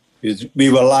 We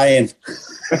were lying.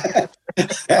 I've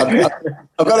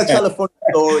got to tell a funny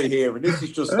story here, and this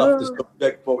is just off the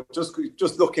subject, but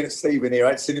just looking at Stephen here,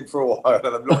 I'd seen him for a while, and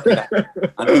I'm looking at him.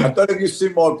 And I don't know if you've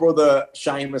seen my brother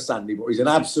Seamus, Andy, but he's an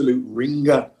absolute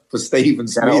ringer for Stephen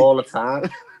Smith. All the time.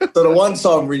 So the one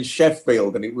time we're in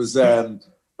Sheffield, and it was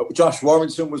Josh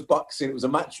Warrington was boxing. It was a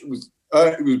match. It was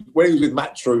when he was with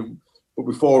Matchroom, but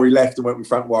before he left and went with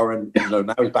Frank Warren, you know,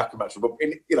 now he's back in Matchroom. But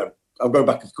I'm going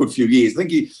back a good few years. I think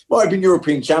he might have been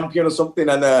European champion or something.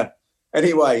 And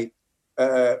anyway,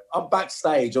 I'm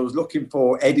backstage. I was looking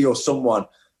for Eddie or someone.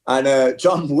 And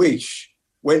John Wish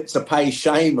went to pay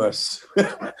Seamus.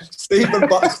 Stephen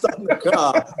boxed on the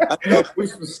car. And John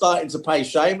Wish was starting to pay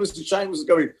Seamus. And Seamus was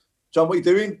going, "John, what are you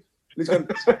doing?" And he's going,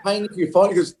 "Paying for your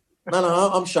fight." He goes,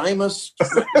 No, I'm Seamus.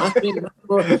 I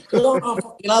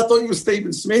thought you were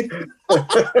Stephen Smith.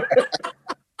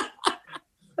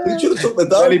 You should have took the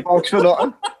dough. Any box for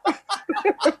nothing.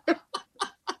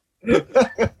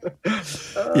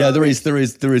 Yeah, there is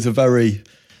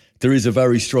a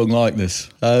very strong likeness.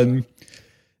 And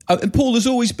Paul, has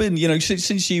always been, you know,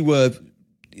 since you were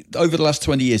over the last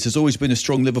 20 years, there's always been a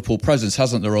strong Liverpool presence,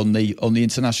 hasn't there, on the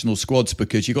international squads?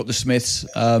 Because you got the Smiths,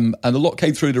 and a lot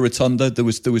came through the Rotunda. There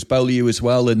was Bellew as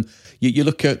well, and you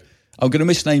look at. I'm going to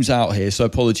miss names out here, so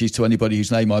apologies to anybody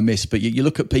whose name I missed. But you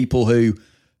look at people who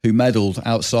medalled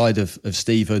outside of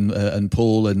Stephen and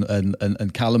Paul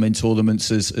and Callum in tournaments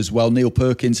as well. Neil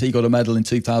Perkins, he got a medal in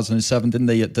 2007, didn't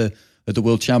he, at the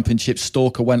World Championships?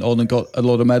 Stalker went on and got a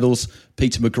lot of medals.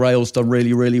 Peter McGrail's done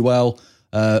really, really well.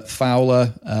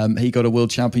 Fowler, he got a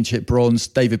World Championship bronze.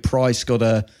 David Price got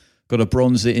a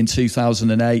bronze in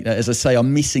 2008. As I say,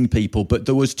 I'm missing people, but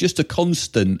there was just a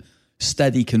constant,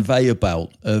 steady conveyor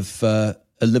belt of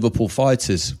Liverpool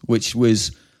fighters, which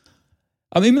was.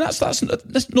 I mean, that's not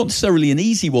necessarily an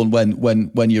easy one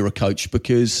when you're a coach,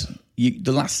 because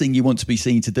the last thing you want to be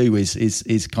seen to do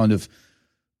is kind of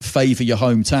favour your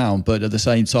hometown, but at the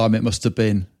same time, it must have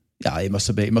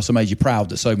made you proud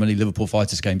that so many Liverpool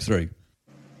fighters came through.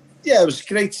 Yeah, it was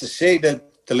great to see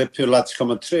that the Liverpool lads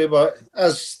coming through, but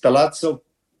as the lads will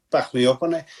back me up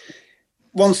on it,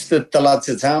 once the lads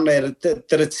are down there,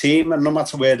 they're a team, and no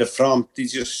matter where they're from, they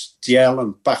just gel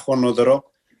and back one another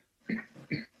up.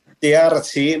 They are a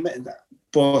team,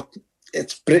 but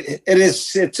it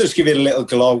does give you a little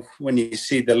glow when you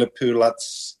see the Liverpool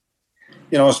lads,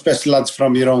 especially lads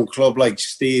from your own club like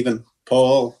Stephen,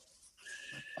 Paul,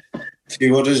 a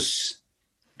few others.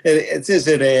 It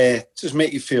just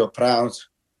make you feel proud.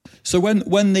 So when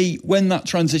that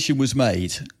transition was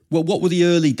made, well, what were the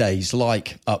early days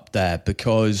like up there?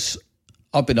 Because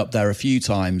I've been up there a few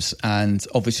times, and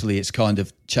obviously it's kind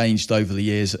of changed over the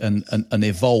years and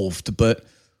evolved, but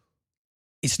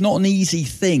it's not an easy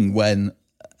thing when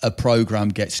a program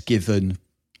gets given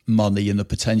money and the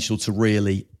potential to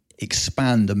really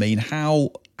expand. I mean,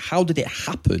 how did it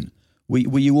happen?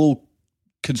 Were you all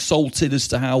consulted as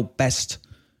to how best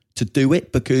to do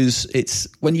it? Because it's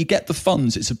when you get the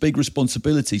funds, it's a big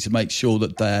responsibility to make sure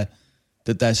that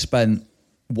they're spent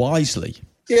wisely.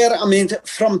 Yeah, I mean,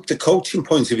 from the coaching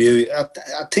point of view,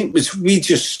 I think we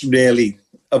just really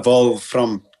evolved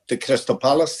from the Crystal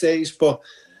Palace days, but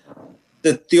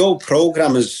the old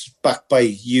programme is backed by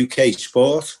UK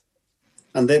Sport,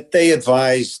 and they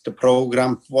advise the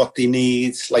programme what they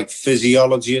need, like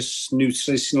physiologists,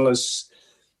 nutritionalists.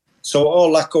 So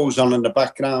all that goes on in the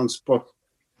background, but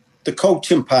the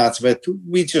coaching part of it,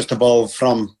 we just evolved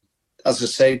from, as I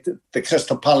say, the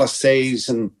Crystal Palace days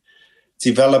and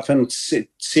developing,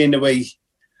 seeing the way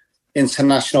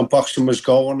international boxing was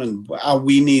going and how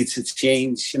we need to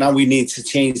change, and how we need to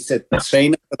change the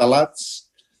training for the lads.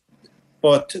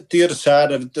 But the other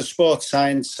side of it, the sports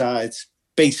science side,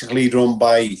 basically run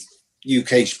by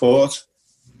UK Sport.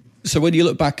 So when you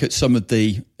look back at some of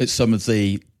the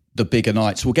bigger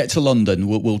nights, we'll get to London.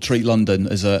 We'll treat London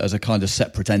as a kind of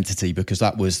separate entity, because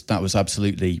that was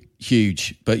absolutely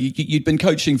huge. But you'd been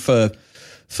coaching for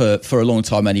a long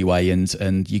time anyway,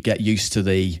 and you get used to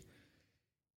the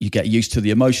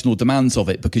emotional demands of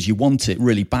it, because you want it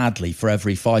really badly for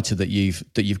every fighter that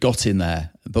you've got in there.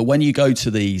 But when you go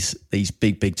to these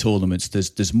big tournaments,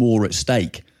 there's more at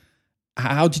stake.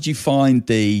 How did you find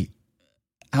the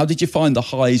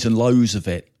highs and lows of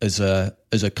it as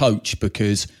a coach?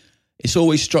 Because it's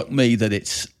always struck me that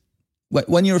it's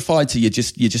when you're a fighter, you're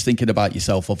just thinking about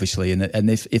yourself, obviously, and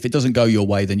if it doesn't go your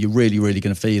way, then you're really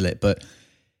going to feel it. But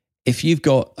if you've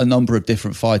got a number of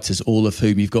different fighters, all of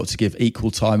whom you've got to give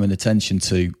equal time and attention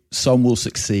to, some will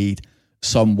succeed,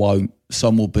 some won't,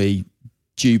 some will be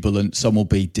jubilant, some will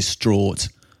be distraught.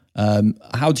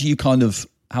 How do you kind of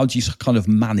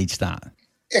manage that?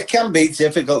 It can be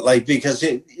difficult, because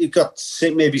you've got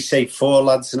maybe 4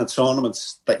 lads in a tournament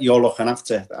that you're looking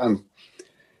after, and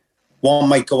one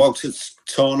might go out to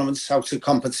tournaments, out to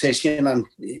competition, and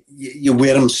you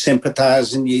with him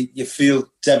sympathise, and you feel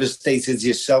devastated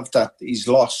yourself that he's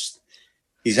lost.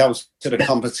 He's out to the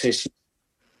competition.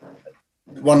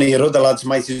 One of your other lads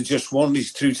might have just won.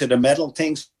 He's through to the medal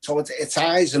things. So it's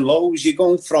highs and lows. You're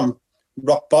going from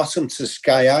rock bottom to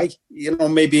sky high,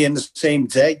 maybe in the same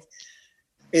day.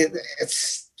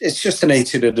 It's just the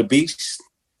nature of the beast.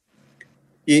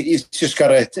 You've just got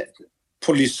to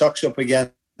pull your socks up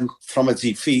again from a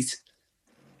defeat,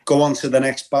 go on to the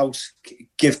next bout,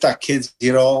 give that kid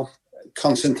your all,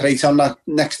 concentrate on that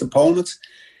next opponent.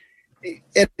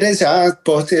 It is hard,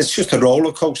 but it's just a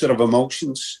roller coaster of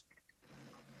emotions.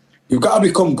 You've got to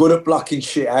become good at blocking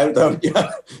shit out, don't you?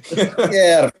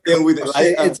 Yeah. Deal with it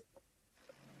later.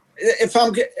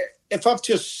 If I've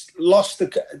just lost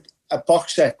a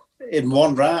boxer in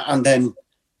one round and then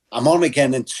I'm on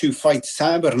again in 2 fights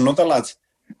time with another lad,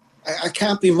 I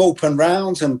can't be moping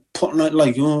round and putting it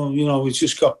like, we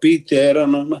just got beat there,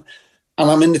 and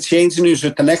I'm in the changing rooms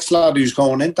with the next lad who's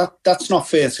going in. That's not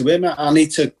fair to him. I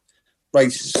need to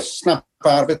snap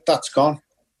out of it. That's gone.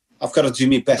 I've got to do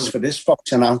my best for this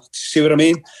boxer now. See what I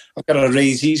mean? I've got to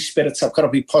raise his spirits. I've got to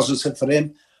be positive for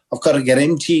him. I've got to get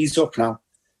him cheesed up now.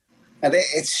 And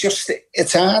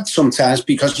it's hard sometimes,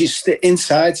 because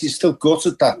inside you're still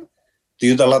gutted that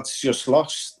the other lad's just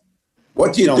lost.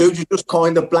 What do you do? Do you just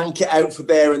kind of blank it out for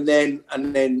there and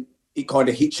then it kind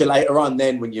of hits you later on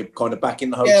then when you're kind of back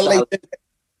in the hotel?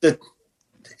 Yeah,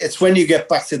 it's when you get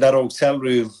back to that hotel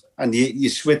room and you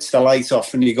switch the light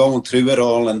off and you're going through it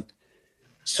all, and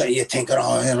so you're thinking,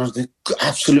 they're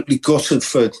absolutely gutted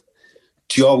for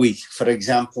Joey, for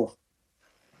example.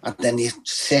 And then you're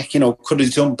sick, could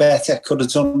have done better, could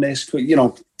have done this,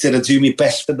 did I do my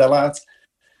best for the lad?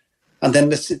 And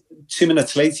then 2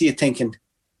 minutes later you're thinking,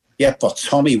 yeah, but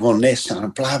Tommy won this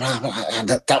and blah, blah, blah. And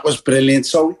that was brilliant.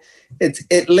 So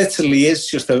it literally is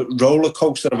just a roller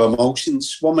coaster of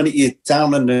emotions. 1 minute you're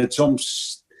down in the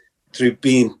dumps through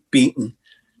being beaten.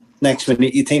 Next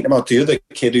minute you're thinking about the other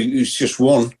kid who's just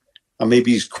won and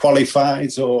maybe he's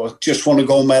qualified or just won a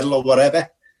gold medal or whatever.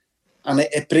 And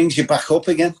it brings you back up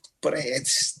again. But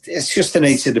it's just the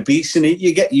nature of the beast, and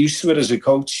you get used to it as a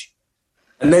coach.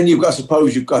 And then you've got to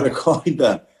kind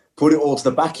of put it all to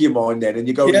the back of your mind then, and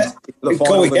you go into the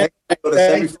final, go again.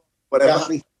 Whatever.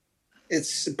 Exactly.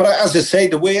 But as I say,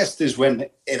 the worst is when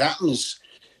it happens.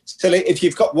 So if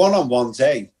you've got one-on-one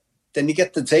day, then you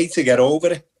get the day to get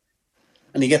over it.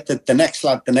 And you get the next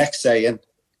lad the next day, and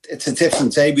it's a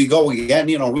different day. We go again,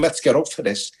 let's get up for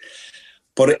this.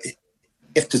 But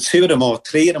if the two of them or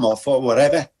three of them or four,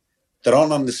 whatever, they're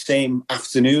on the same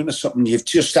afternoon or something, you've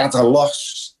just had a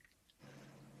loss,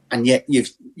 and yet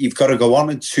you've got to go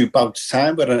on in 2 bouts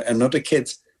time with another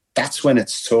kid. That's when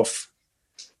it's tough.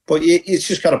 But you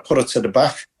just got to put it to the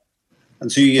back and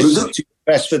do your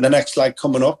best for the next leg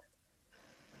coming up.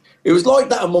 It was like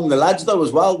that among the lads, though,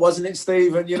 as well, wasn't it,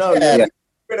 Stephen? You're in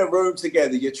a room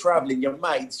together, you're travelling, your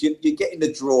mates, you're getting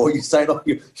the draw, you're saying, oh,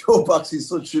 your box is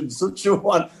such and such a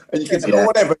one, and you can say, oh,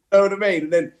 whatever, you know what I mean?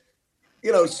 And then,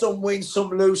 some win, some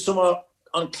lose, some are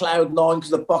on cloud nine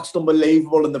because the box's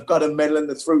unbelievable and they've got a medal and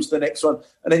they're through to the next one.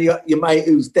 And then you got your mate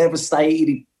who's devastated,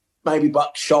 he maybe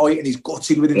back shy and he's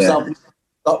gutted with himself,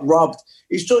 got robbed.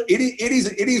 It's just, it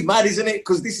is mad, isn't it?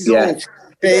 Because this is all...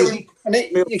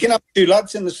 you can have two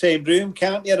lads in the same room,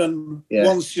 can't you? And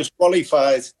one's just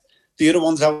qualified, the other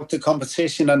one's out the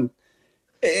competition, and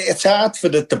it's hard for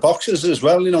the boxers as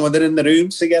well, when they're in the room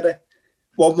together.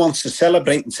 One wants to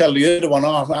celebrate and tell the other one,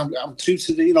 oh, I'm through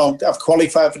to I've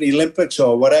qualified for the Olympics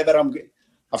or whatever,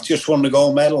 I've just won the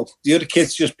gold medal. The other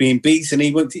kid's just being beaten,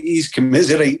 he's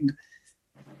commiserating.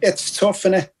 It's tough,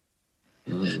 isn't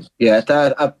it? Yeah,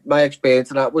 my experience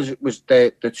of that was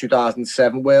the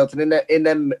 2007 World, and in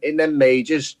them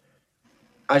majors,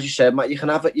 as you said, Matt, you can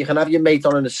have your mate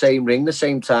on in the same ring, the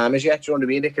same time as you. Do you know what I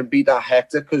mean? It can be that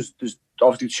hectic because there's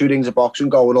obviously 2 rings of boxing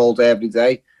going all day every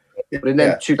day. But in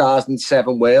them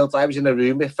 2007 Worlds, I was in a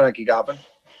room with Frankie Gavin,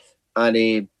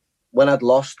 and when I'd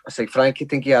lost, I said, Frankie, I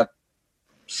think he had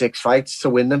 6 fights to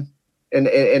win them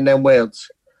in them Worlds,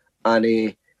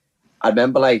 and I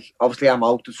remember, obviously I'm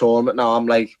out the tournament now. I'm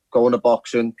going to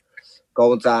boxing,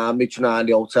 going down, meeting around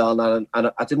the hotel, and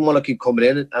I didn't want to keep coming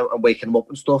in and waking him up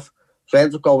and stuff. So I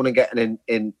ended up going and getting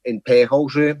in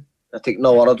Pejo's room. I think,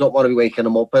 no, I don't want to be waking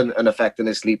him up and affecting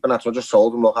his sleep. And that's what I just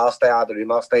told him, look, I'll stay out of the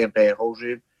room, I'll stay in Pejo's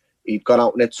room. He'd gone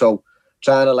out in it, so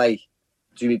trying to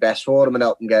do my best for him and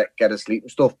help him get his sleep and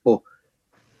stuff. But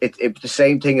it was the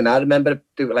same thing, and I remember,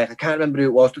 I can't remember who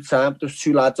it was at the time, but there was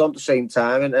 2 lads on at the same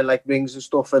time and rings and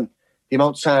stuff, and the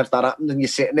amount of times that happened, and you're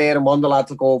sitting there and one of the lads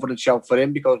will go over and shout for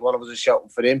him because one of us is shouting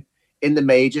for him. In the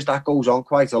majors, that goes on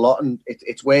quite a lot, and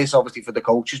it's worse, obviously, for the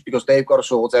coaches because they've got to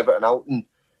sort everything out and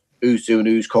who's doing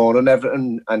who's corner and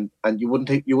everything, and you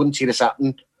wouldn't see this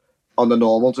happen on the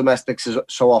normal domestics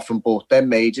so often, but then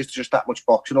majors, there's just that much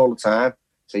boxing all the time,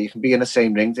 so you can be in the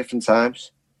same ring different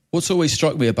times. What's always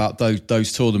struck me about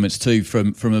those tournaments too,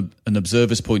 from an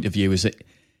observer's point of view, is it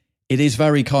is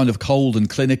very kind of cold and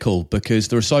clinical because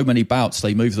there are so many bouts,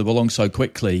 they move them along so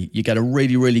quickly. You get a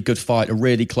really, really good fight, a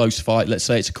really close fight. Let's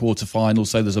say it's a quarter-final,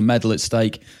 so there's a medal at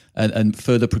stake and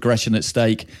further progression at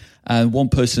stake. And one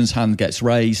person's hand gets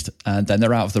raised and then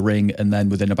they're out of the ring, and then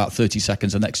within about 30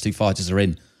 seconds, the next 2 fighters are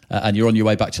in. And you're on your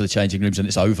way back to the changing rooms and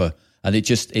it's over. And it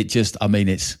just I mean,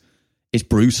 it's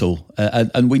brutal.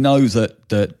 And we know that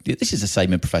this is the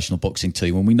same in professional boxing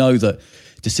too. And we know that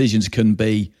decisions can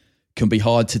be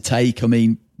hard to take. I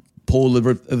mean, Paul,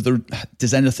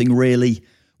 does anything really...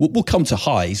 We'll come to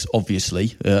highs,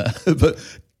 obviously, but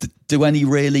do any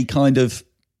really kind of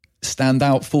stand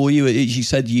out for you? As you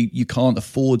said, you can't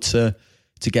afford to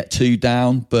get 2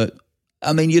 down, but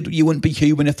I mean, you wouldn't be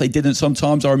human if they didn't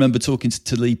sometimes. I remember talking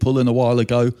to Lee Pullen a while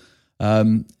ago,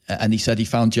 and he said he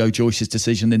found Joe Joyce's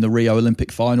decision in the Rio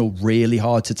Olympic final really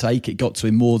hard to take. It got to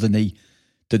him more than he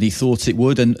thought it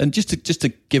would. And just to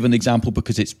give an example,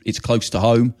 because it's close to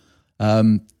home,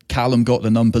 Callum got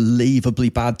an unbelievably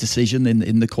bad decision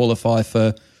in the qualifier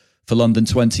for London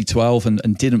 2012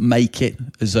 and didn't make it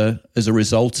as a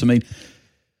result. I mean,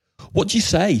 what do you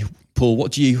say, Paul?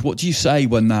 What do you say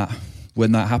when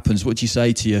that happens? What do you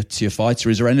say to your fighter?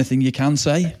 Is there anything you can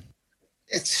say?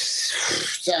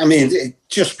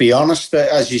 Just be honest,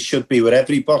 as you should be with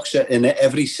every boxer in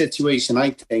every situation,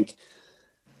 I think.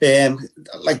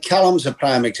 Like Callum's a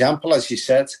prime example, as you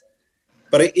said,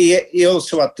 but he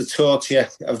also had the torture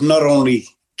of not only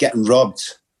getting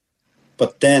robbed,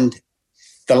 but then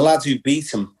the lads who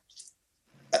beat him,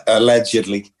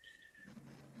 allegedly,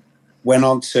 went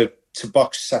on to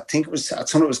box. I don't know,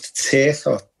 it was the Turk,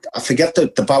 or I forget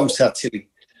the bout actually.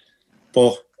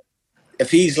 But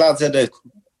if these lads had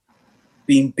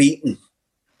been beaten,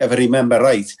 if I remember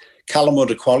right, Callum would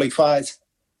have qualified.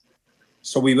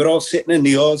 So we were all sitting in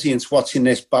the audience watching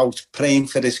this bout, praying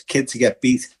for this kid to get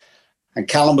beat. And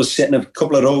Callum was sitting a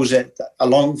couple of rows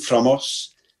along from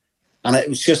us. And it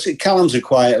was just, Callum's a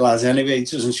quiet lad anyway. He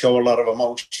doesn't show a lot of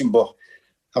emotion, but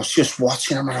I was just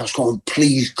watching him and I was going,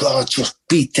 please, God, just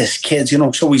beat this kid,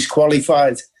 so he's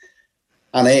qualified.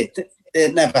 And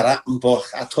it never happened, but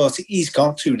I thought he's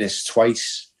gone through this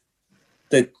twice.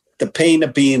 The pain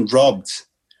of being robbed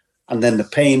and then the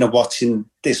pain of watching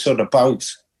this sort of bout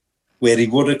where he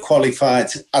would have qualified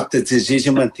at the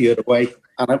decision went the other way.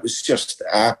 And it was just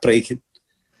heartbreaking.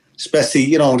 Especially,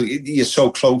 you're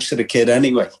so close to the kid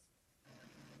anyway.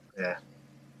 Yeah.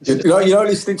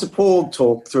 Listening to Paul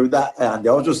talk through that, Andy,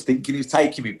 I was just thinking, he was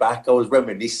taking me back. I was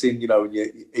reminiscing,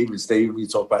 even Steve, when you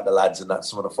talk about the lads and that,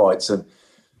 some of the fights. And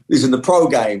listen, the pro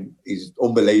game is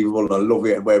unbelievable and I love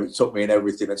it and where it took me and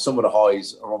everything. And some of the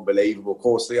highs are unbelievable. Of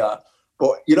course they are.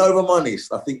 But, if I'm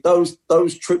honest, I think those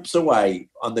trips away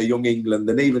on the Young England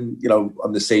and even,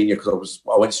 on the senior, because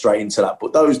I went straight into that.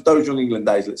 But those Young England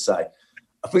days, let's say,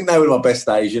 I think they were my best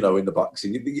days, in the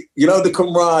boxing. The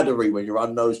camaraderie when you're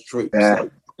on those trips.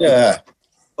 Yeah.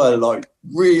 But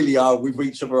really are with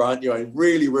each other, aren't you? And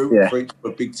really rooting for each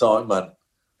other big time, man.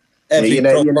 You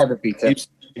never beat it.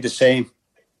 The same.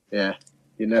 Yeah,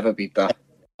 you never beat that.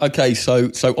 Okay,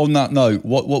 so on that note,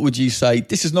 what would you say?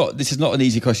 This is not an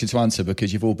easy question to answer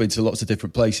because you've all been to lots of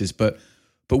different places. But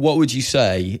what would you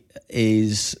say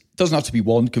doesn't have to be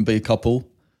one, can be a couple,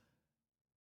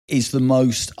 is the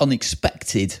most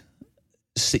unexpected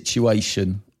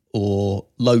situation or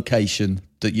location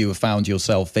that you have found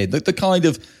yourself in? The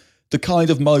kind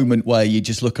of moment where you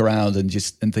just look around and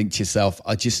think to yourself,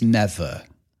 I just never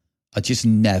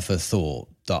thought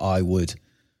that I would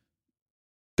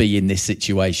be in this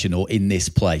situation or in this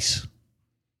place.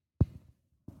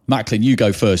 Macklin, you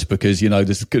go first because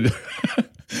there's good.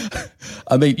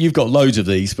 I mean, you've got loads of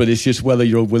these, but it's just whether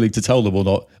you're willing to tell them or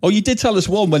not. Oh, you did tell us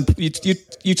one when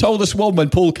you told us one when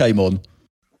Paul came on.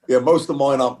 Yeah, most of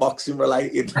mine aren't boxing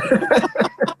related.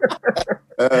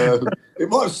 It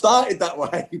might have started that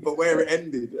way, but where it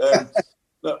ended.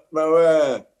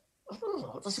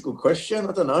 That's a good question.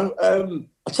 I don't know.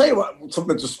 I'll tell you what,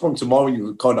 something that just sprung to mind when you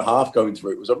were kind of half going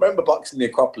through it was I remember boxing the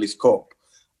Acropolis Cup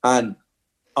and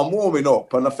I'm warming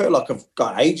up and I feel like I've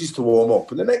got ages to warm up.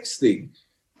 And the next thing,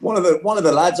 one of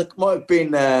the lads, it might have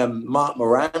been Mark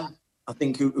Moran, I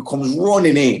think, who comes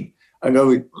running in and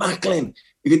going, Macklin,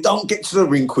 if you don't get to the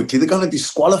ring quickly, they're going to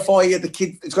disqualify you. The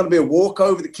kid, it's going to be a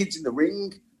walkover. The kid's in the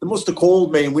ring. They must have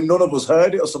called me and none of us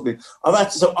heard it or something.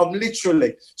 I'm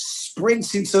literally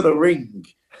sprinting to the ring.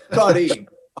 Got in.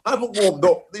 I haven't warmed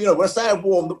up. When I say I've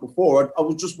warmed up before, I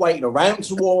was just waiting around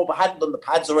to warm up. I hadn't done the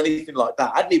pads or anything like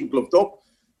that. I hadn't even gloved up.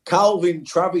 Calvin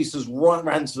Travis has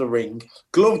ran to the ring,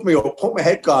 gloved me up, put my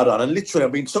head guard on, and literally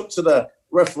I've been took to the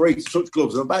referee to touch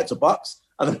gloves. I'm about to box.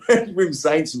 And the referee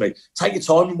saying to me, take your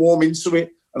time and warm into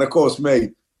it. And of course, me,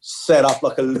 set up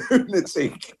like a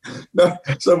lunatic. No,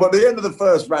 so by the end of the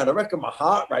first round, I reckon my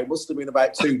heart rate must have been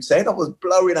about 210. I was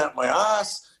blowing out my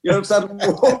ass. Because I hadn't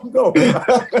warmed up.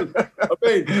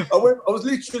 I was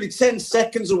literally 10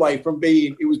 seconds away from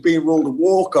being ruled a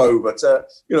walkover to,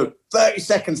 30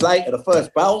 seconds later, the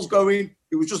first bell's going.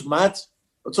 It was just mad.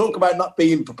 I talk about not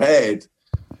being prepared.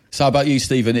 So how about you,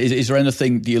 Stephen? Is there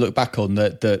anything that you look back on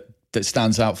that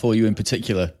stands out for you in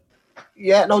particular?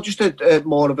 Yeah, no, just a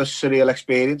more of a surreal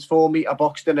experience for me. I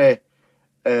boxed in a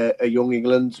Young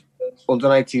England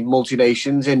under-19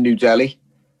 multi-nations in New Delhi,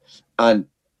 and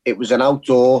it was an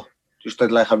outdoor, just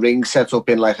like a ring set up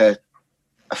in like a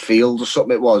field or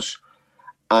something it was,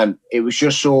 and it was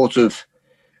just sort of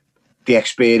the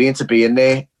experience of being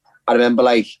there. I remember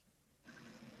I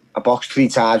boxed 3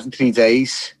 times in 3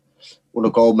 days, won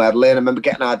a gold medal in. I remember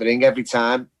getting out of the ring every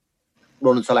time,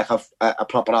 running to like a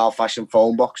proper old-fashioned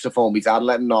phone box to phone my dad,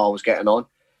 letting him know I was getting on.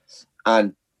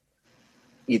 And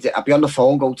I'd be on the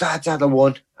phone, go, Dad, I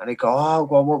won. And he'd go, oh,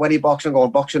 when are you boxing? I'm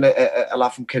boxing a lad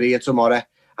from Korea tomorrow.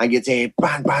 And you'd hear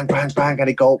bang, bang, bang, bang. And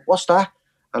he'd go, what's that?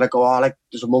 And I'd go,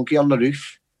 there's a monkey on the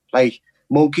roof. Like,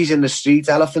 monkeys in the street,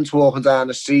 elephants walking down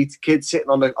the street, kids sitting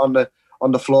on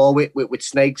the floor with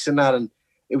snakes and that. And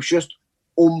it was just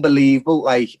unbelievable,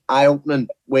 like, eye-opening,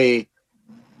 where,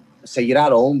 say, you're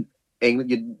at home, England,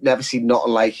 you'd never seen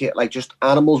nothing like it. Like, just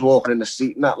animals walking in the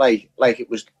street and that, like it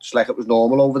was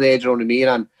normal over there, do you know what I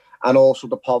mean? And also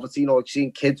the poverty,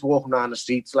 seeing kids walking around the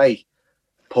streets, like,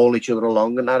 pull each other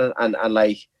along and that, and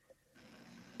like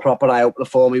proper eye opener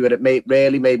for me, where it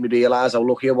really made me realise how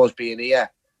lucky I was being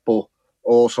here, but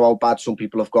also how bad some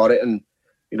people have got it, and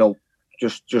you know,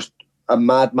 just a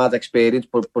mad experience,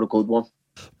 but a good one.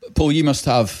 Paul, you must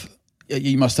have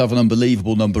an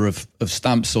unbelievable number of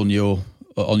stamps on your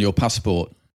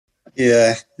passport.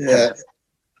 Yeah.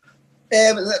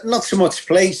 Not so much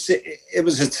place. It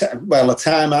was a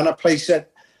time and a place. I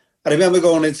remember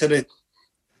going into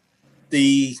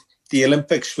the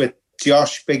Olympics with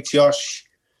Big Josh,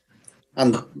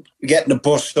 and getting a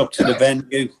bus up to the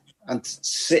venue and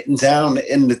sitting down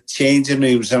in the changing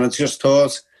rooms, and I just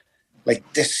thought, like,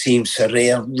 this seems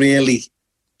surreal, really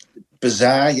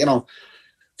bizarre, you know,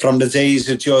 from the days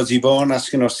of Georgie Vaughan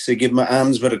asking us to give him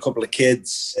hands with a couple of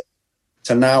kids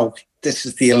to now, this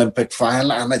is the Olympic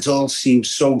final, and it all seems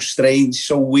so strange,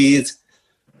 so weird.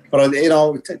 But, you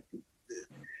know,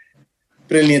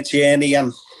 brilliant journey,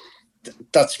 and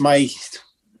that's my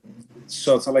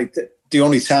sort of like the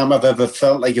only time I've ever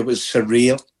felt like it was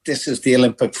surreal. This is the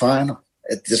Olympic final.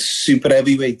 It's the super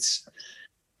heavyweights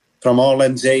from all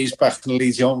them days back in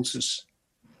Lee Jones's.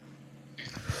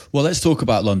 Well, let's talk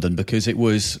about London, because it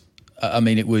was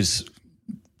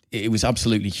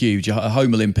absolutely huge. A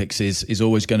home Olympics is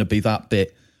always going to be that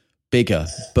bit bigger.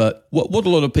 But what a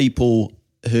lot of people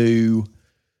who,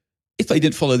 if they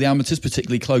didn't follow the amateurs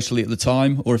particularly closely at the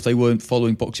time, or if they weren't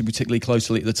following boxing particularly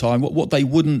closely at the time, what they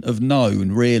wouldn't have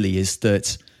known really is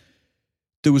that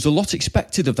there was a lot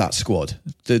expected of that squad.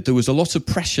 There was a lot of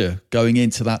pressure going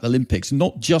into that Olympics,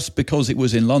 not just because it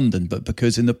was in London, but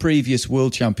because in the previous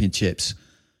World Championships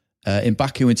in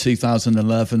Baku in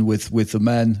 2011 with the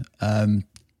men,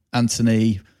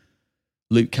 Anthony,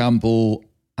 Luke Campbell,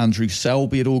 Andrew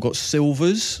Selby had all got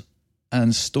silvers,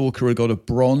 and Stalker had got a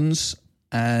bronze.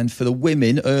 And for the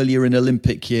women, earlier in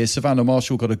Olympic year, Savannah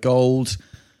Marshall got a gold,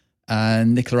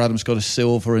 and Nicola Adams got a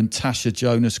silver, and Tasha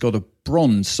Jonas got a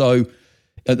bronze. So,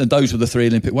 and those were the three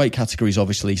Olympic weight categories,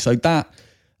 obviously. So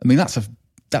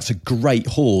that's a great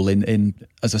haul in,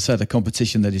 as I said, a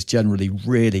competition that is generally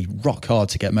really rock hard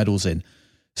to get medals in.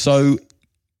 So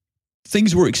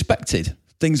things were expected.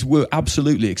 Things were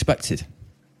absolutely expected.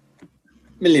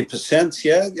 1,000,000%,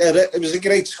 yeah. It was a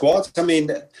great squad. I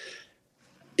mean,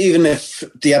 even if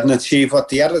they hadn't achieved what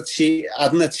they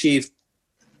hadn't achieved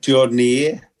during the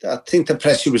year, I think the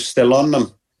pressure was still on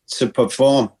them to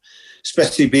perform,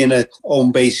 especially being at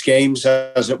home-based games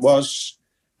as it was.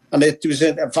 And there was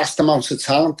a vast amount of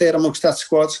talent there amongst that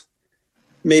squad.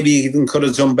 Maybe even could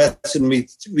have done better than we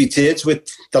did, with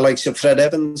the likes of Fred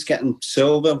Evans getting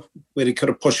silver, where he could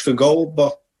have pushed for gold.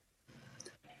 But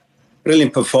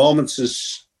brilliant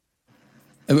performances.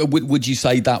 Would you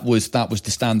say that was the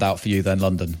standout for you then,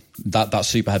 London? That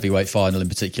super heavyweight final in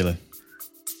particular?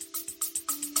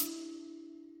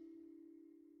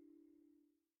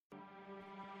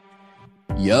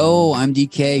 Yo, I'm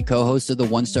DK, co-host of the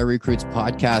One Star Recruits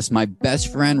podcast. My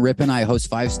best friend Rip and I host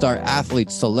 5-star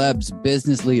athletes, celebs,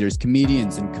 business leaders,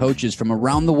 comedians, and coaches from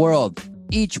around the world.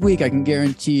 Each week, I can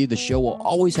guarantee you the show will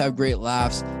always have great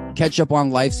laughs, catch up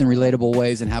on life's in relatable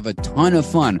ways, and have a ton of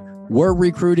fun. We're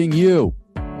recruiting you.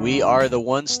 We are the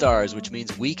One Stars, which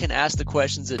means we can ask the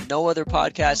questions that no other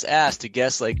podcast asks to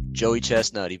guests like Joey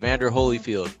Chestnut, Evander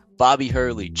Holyfield, Bobby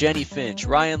Hurley, Jenny Finch,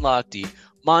 Ryan Lochte,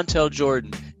 Montel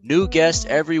Jordan. New guests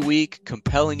every week,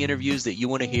 compelling interviews that you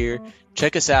want to hear.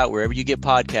 Check us out wherever you get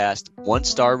podcasts. One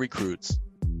Star Recruits.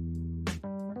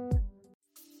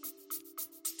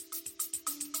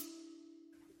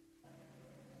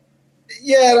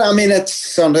 Yeah, I mean,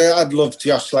 I'd love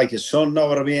Josh like his son, know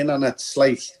what I mean? And it's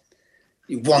like,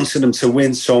 you wanted him to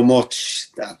win so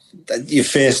much. That your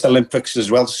first Olympics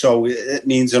as well, so it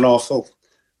means an awful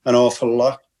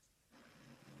lot.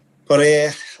 But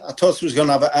I thought he was going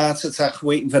to have a heart attack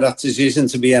waiting for that decision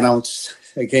to be announced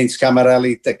against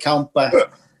Camarelli. The count back.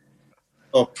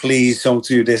 Oh, please don't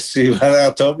do this.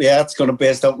 I thought my heart's going to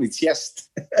burst out my chest.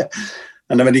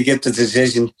 And then when he get the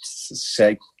decision,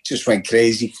 just went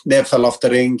crazy. Never fell off the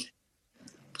ring.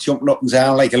 Jumping up and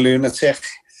down like a lunatic.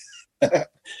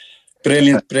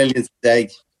 Brilliant day.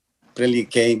 Brilliant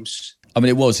games. I mean,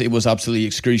 it was absolutely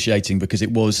excruciating, because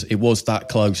it was that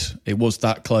close. It was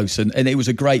that close, and it was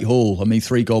a great haul. I mean,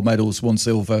 3 gold medals, 1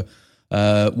 silver,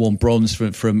 1 bronze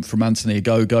from Anthony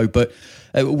Agogo. But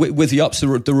with the ups, there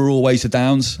were always the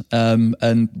downs,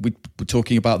 and we were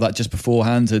talking about that just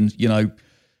beforehand. And you know,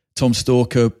 Tom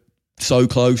Stalker so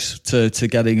close to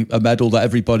getting a medal that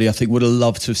everybody, I think, would have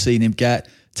loved to have seen him get.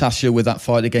 Tasha with that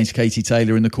fight against Katie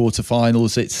Taylor in the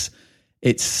quarterfinals.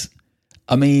 It's.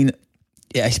 I mean.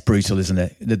 Yeah, it's brutal, isn't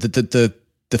it?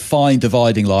 The fine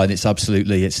dividing line. It's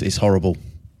absolutely, it's horrible.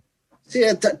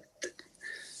 Yeah,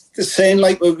 the same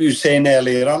like what we were saying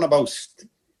earlier on about,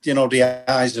 you know, the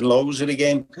highs and lows of the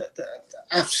game.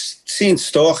 I've seen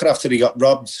Stalker after he got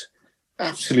robbed.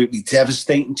 Absolutely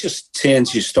devastating. Just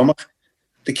turns your stomach.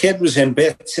 The kid was in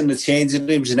bits in the changing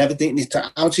rooms and everything.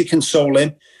 How do you console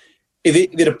him? If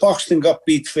he'd have boxed and got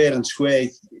beat fair and square,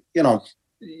 you know,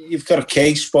 you've got a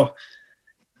case. But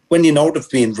when you know they've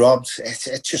been robbed,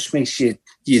 it just makes your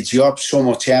job so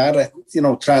much harder, you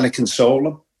know, trying to console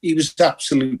him. He was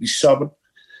absolutely sobbing.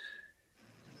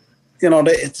 You know,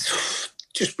 it's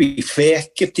just be fair.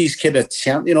 Give these kids a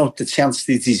chance, you know, the chance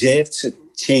they deserve to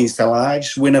change their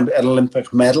lives, win an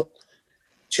Olympic medal.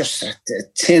 Just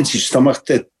it turns your stomach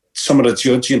that some of the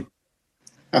judging.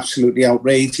 Absolutely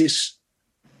outrageous.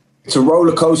 It's a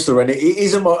roller coaster, and it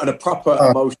is a proper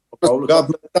emotional roller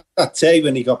coaster. God, that day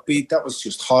when he got beat, that was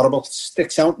just horrible. It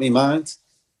sticks out in my mind.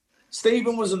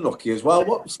 Stephen was unlucky as well.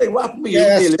 What happened with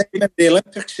you? The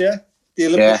Olympics, yeah. The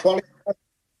Olympic qualifiers.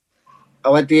 I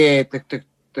went the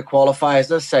qualifiers,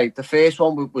 let's say. The first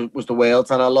one was the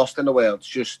Worlds, and I lost in the Worlds.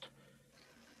 Just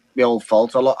my own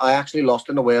fault. I actually lost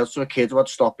in the Worlds to a kid who had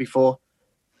stopped before.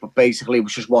 But basically, it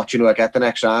was just watching who I get the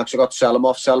next round. So I got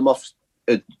Selimov. Selimov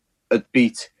had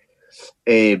beat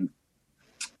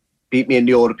me in the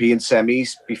European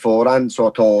semis beforehand. So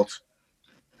I thought,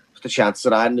 the chances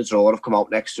that I had in the draw have come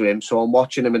out next to him. So I'm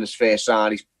watching him in his first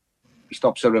round. He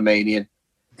stops a Romanian.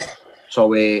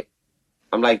 So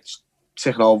I'm like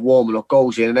taking over, warming up,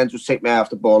 goes in, and then just take me off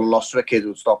the ball and lost to a kid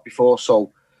who'd stopped before.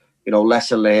 So, you know,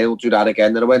 lesson learned, we'll do that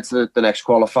again. Then I went to the next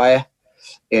qualifier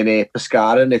in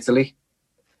Pescara in Italy.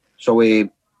 So I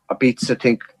beat, I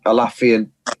think, a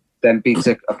Latvian, then beats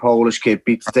a Polish kid,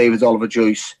 beats David Oliver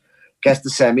Joyce, gets the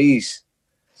semis,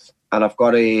 and I've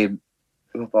got a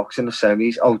boxing the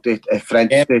semis. Oh, the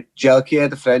Jelkier,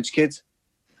 the French kid.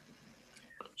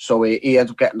 So he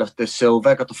ended up getting the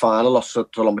silver, got the final, lost to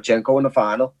Lomachenko in the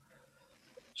final.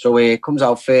 So he comes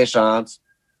out first round,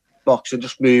 boxing,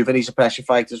 just moving. He's a pressure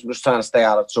fighter, so just trying to stay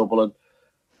out of trouble and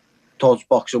towards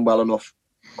boxing well enough.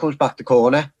 Comes back the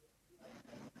corner.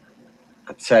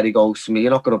 And Terry goes to me,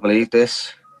 "You're not going to believe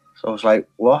this." So I was like,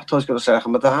 "What?" I was going to say,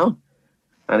 "I'm down."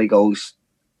 And he goes,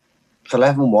 "It's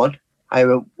 11-1. I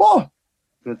went, "What?"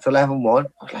 It's 11-1.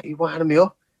 I was like, "You winding me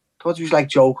up?" I thought he was like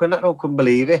joking. I couldn't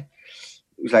believe it.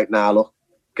 He was like, "Nah, look,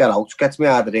 get out." Gets me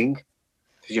out of the ring.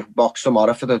 Because you box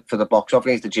tomorrow for the box off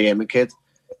against the German kid.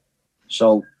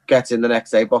 So gets in the next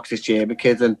day, box this German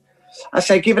kid. And I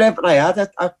said, give it everything I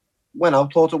had. I went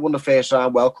out, thought I won the first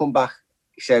round. Well, come back.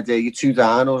 He said, "You're 2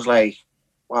 down." I was like,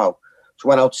 wow. So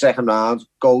went out second round,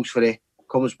 goes for it,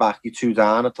 comes back, you're 2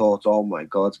 down. I thought, oh my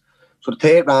God. So the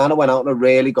third round, I went out and I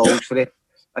really goes for it.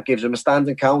 I gives him a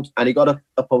standing count, and he got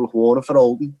a public warning for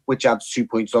holding, which adds 2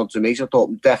 points on to me. So I thought,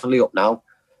 I'm definitely up now.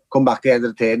 Come back at the end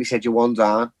of the third, he said, "You're 1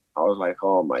 down." I was like,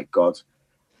 oh my God.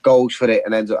 Goes for it,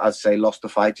 and then, as I say, lost the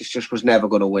fight. It just was never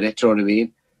going to win it, do you know what I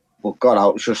mean? But got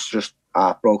out, it was just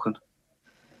heartbroken.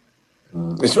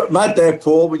 It's mad there,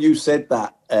 Paul, when you said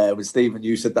that, when Stephen,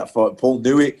 you said that fight, Paul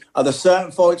knew it. Are there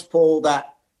certain fights, Paul,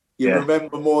 that you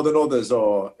remember more than others,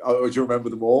 or do you remember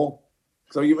them all?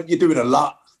 So you're doing a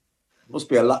lot. Must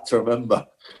be a lot to remember.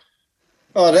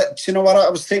 Oh, do you know what? I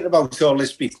was thinking about all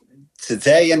this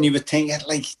today, and you were thinking,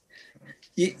 like,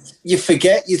 you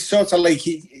forget, you sort of like,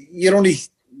 you only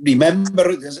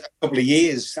remember a couple of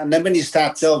years, and then when you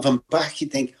start delving back, you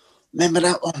think, remember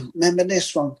that one, remember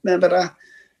this one, remember that.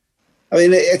 I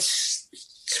mean, it's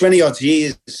 20 odd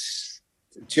years,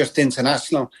 just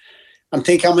international, and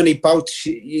think how many bouts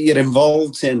you're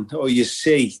involved in or you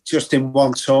see just in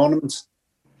one tournament.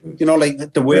 You know,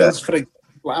 like the Worlds, for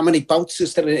example, how many bouts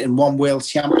is there in one World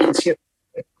Championship?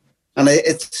 And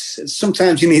it's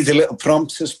sometimes you need a little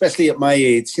prompt, especially at my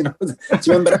age. You know, do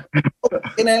you remember?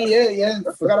 Yeah,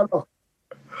 I forgot about.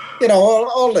 You know,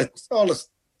 all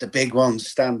the big ones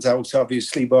stands out,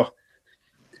 obviously, but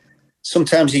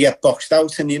sometimes you get boxed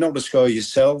out, and you know the score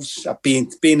yourselves.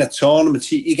 Being at tournaments,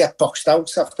 you get boxed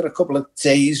out after a couple of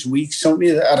days, weeks, don't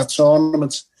you? At a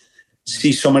tournament,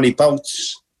 see so many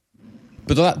bouts.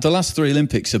 But the last 3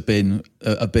 Olympics have been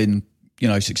you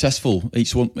know, successful.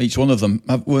 Each one of them,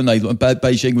 weren't they?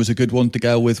 Beijing was a good one to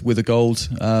go with a gold.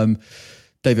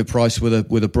 David Price with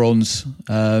a bronze.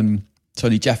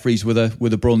 Tony Jeffries with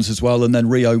a bronze as well, and then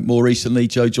Rio more recently.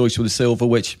 Joe Joyce with a silver,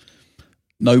 which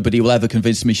nobody will ever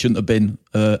convince me shouldn't have been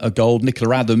a gold.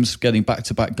 Nicola Adams getting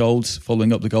back-to-back golds,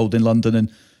 following up the gold in London,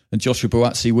 and Joshua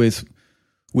Buatsi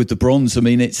with the bronze. I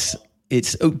mean, it's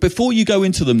before you go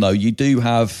into them though, you do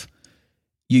have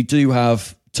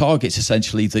targets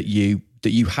essentially that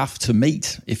you have to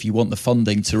meet if you want the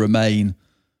funding to remain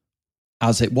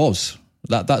as it was.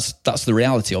 That's the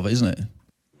reality of it, isn't it?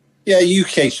 Yeah,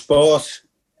 UK sport,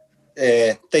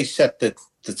 They set the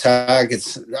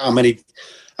targets, how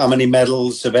many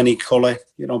medals of any colour,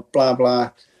 blah,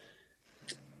 blah.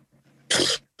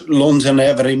 London,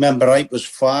 if I remember right, was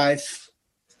 5.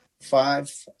 I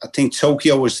think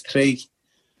Tokyo was 3.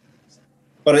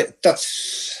 But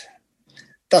that's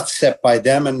set by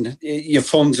them, and your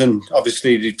funding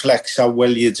obviously reflects how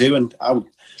well you do and how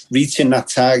reaching that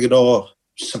target or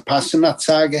surpassing that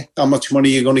target, how much money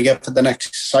you're going to get for the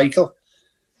next cycle.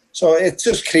 So it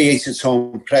just creates its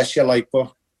own pressure,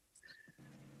 but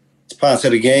it's part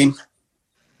of the game.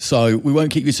 So we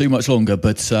won't keep you too much longer,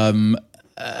 but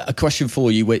a question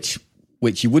for you, which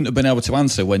you wouldn't have been able to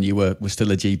answer when you were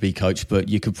still a GB coach, but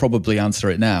you could probably answer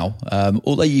it now.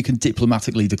 Although you can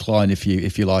diplomatically decline if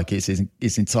you like.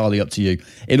 It's entirely up to you.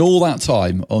 In all that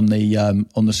time on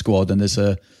the squad, and as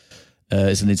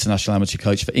an international amateur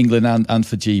coach for England and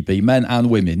for GB, men and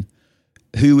women,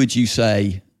 who would you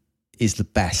say is the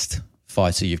best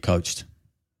fighter you've coached?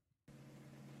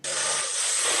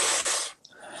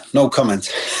 No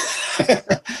comment.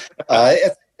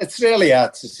 It's really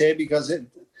hard to say because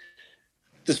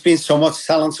there's been so much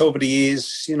talent over the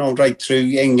years, right through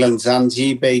England and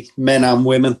GB, men and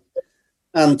women,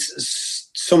 and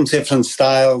some different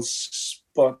styles,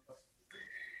 but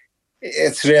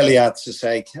it's really hard to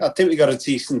say. I think we got a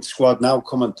decent squad now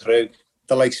coming through.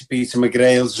 The likes of Peter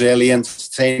McGrail's really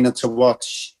entertaining to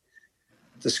watch.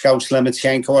 The Scouse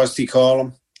Lemachenko, as they call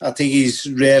him. I think he's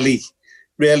really,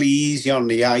 really easy on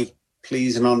the eye,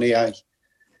 pleasing on the eye.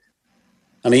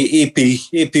 And he'd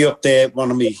be up there,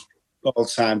 one of my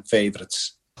all-time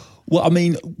favourites. Well, I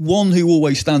mean, one who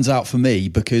always stands out for me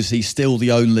because he's still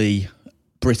the only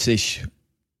British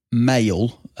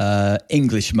male,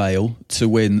 English male, to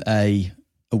win a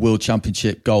World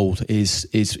Championship gold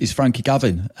is Frankie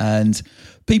Gavin. And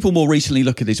people more recently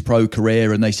look at his pro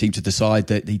career and they seem to decide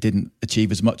that he didn't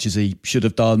achieve as much as he should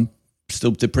have done.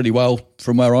 Still did pretty well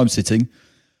from where I'm sitting.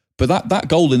 But that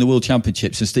goal in the World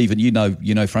Championships, and Stephen, you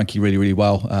know Frankie really, really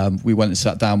well. We went and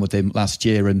sat down with him last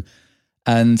year,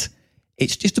 and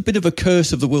it's just a bit of a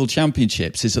curse of the World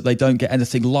Championships is that they don't get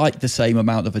anything like the same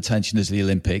amount of attention as the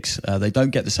Olympics. They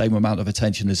don't get the same amount of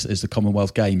attention as the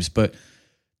Commonwealth Games. But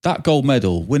that gold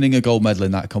medal, winning a gold medal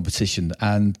in that competition,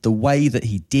 and the way that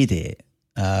he did it,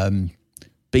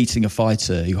 beating a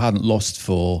fighter who hadn't lost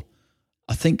for,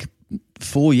 I think,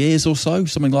 4 years or so,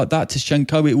 something like that,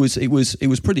 Tischenko, it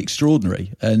was pretty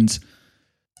extraordinary. And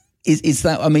is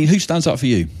that, I mean, who stands out for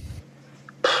you?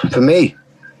 For me,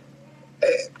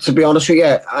 to be honest with you,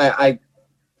 I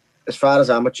as far as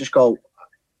amateurs go,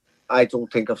 I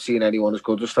don't think I've seen anyone as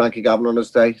good as Frankie Gavin on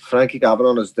his day. Frankie Gavin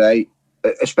on his day,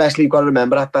 especially you've got to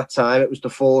remember at that time, it was the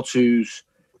 4-2s,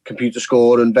 computer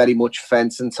score and very much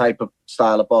fencing type of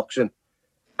style of boxing.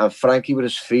 And Frankie with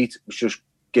his feet was just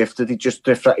gifted. He just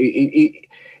different.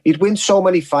 He'd win so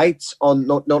many fights on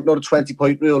not a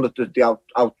 20-point rule, the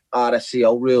out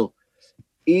RSCO rule.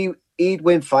 He'd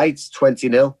win fights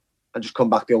 20-0 and just come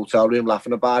back to the hotel room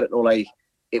laughing about it. Like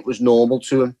it was normal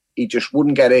to him. He just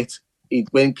wouldn't get it.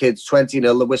 He'd win kids 20-0,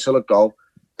 the whistle would go,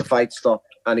 the fight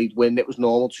stopped, and he'd win. It was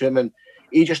normal to him, and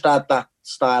he just had that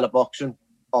style of boxing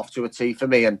off to a T for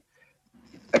me. And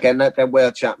again, that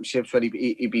World Championships when he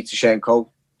beat Tischenko,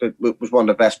 it was one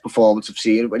of the best performances I've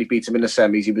seen. When he beat him in the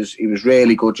semis, he was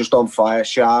really good, just on fire,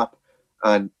 sharp,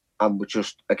 and was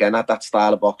just again had that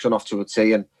style of boxing off to a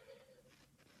T. And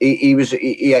he was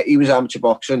amateur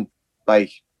boxing.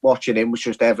 Like watching him was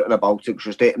just everything about it. Was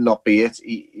just it and not be it.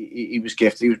 He was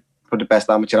gifted. He was probably the best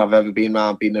amateur I've ever been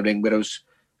around, being in the ring with us.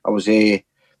 I was a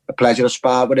pleasure to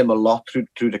spar with him a lot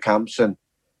through the camps, and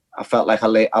I felt like I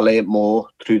learned more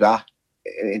through that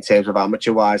in terms of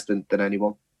amateur wise than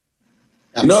anyone.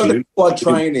 You know, the squad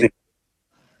training.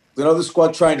 The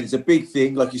squad training is a big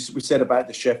thing, like we said about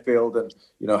the Sheffield, and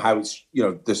how it's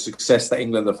the success that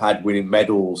England have had winning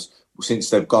medals since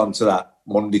they've gone to that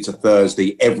Monday to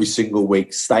Thursday every single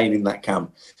week, staying in that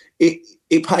camp.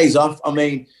 It pays off. I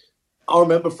mean, I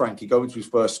remember Frankie going to his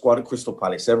first squad at Crystal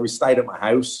Palace. He stayed at my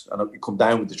house, and I'd come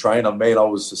down with the train. I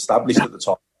was established at the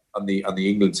time on the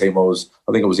England team. I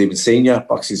think I was even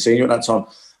boxing senior at that time,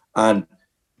 and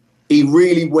he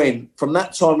really went from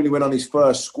that time when he went on his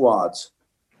first squad.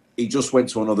 He just went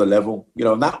to another level,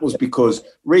 and that was because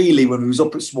really when he was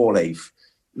up at Small Heath,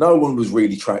 no one was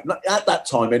really trained. At that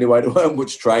time anyway, there weren't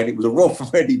much training. It was a rough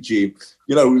and ready gym.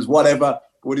 It was whatever.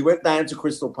 But when he went down to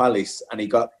Crystal Palace and he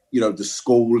got, the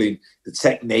schooling, the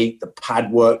technique, the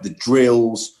pad work, the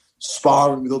drills,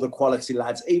 sparring with other quality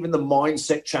lads, even the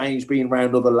mindset change being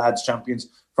around other lads, champions,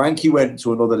 Frankie went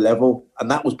to another level. And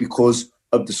that was because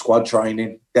of the squad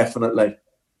training, definitely.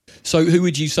 So who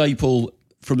would you say, Paul,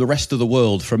 from the rest of the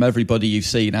world, from everybody you've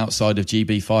seen outside of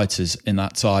GB fighters in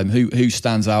that time, who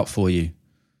stands out for you?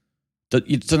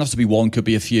 It doesn't have to be one, could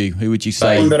be a few. Who would you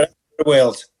say? From the rest of the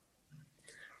world,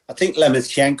 I think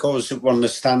Lemachenko is one of the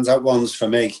standout ones for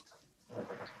me.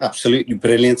 Absolutely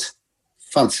brilliant.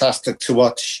 Fantastic to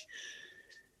watch.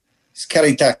 He's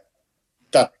carried that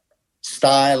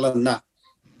style and that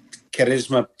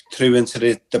charisma through into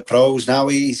the pros. Now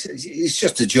he's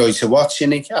just a joy to watch,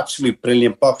 and he's an absolute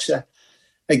brilliant boxer.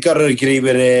 I got to agree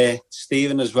with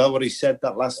Stephen as well, what he said,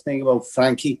 that last thing about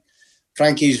Frankie.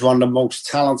 Frankie's one of the most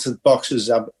talented boxers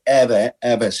I've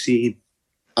ever seen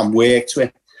and worked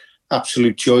with.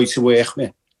 Absolute joy to work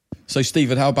with. So,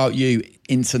 Stephen, how about you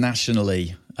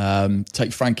internationally?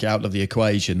 Take Frankie out of the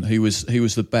equation. Who was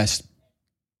the best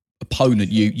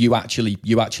opponent you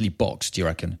actually boxed, do you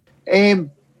reckon? I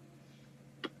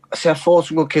fought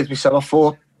some good kids myself. I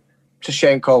fought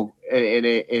Tashenko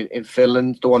in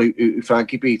Finland, the one who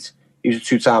Frankie beat. He was a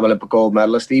 2-time Olympic gold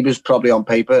medalist. He was probably on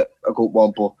paper a good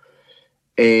one, but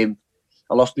I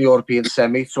lost in the European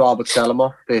semi to Albert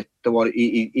Selimov, the one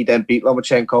he then beat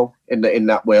Lomachenko in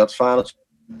that Worlds final.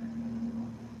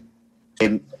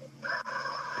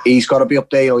 He's got to be up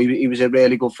there. You know, he was a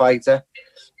really good fighter.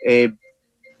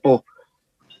 But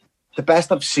the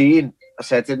best I've seen, I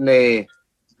said,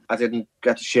 I didn't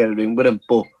get to share a ring with him,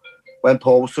 but when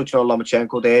Paul was touching on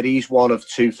Lomachenko there, he's one of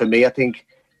two for me. I think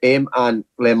him and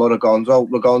Lemo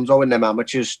Ragonzo in them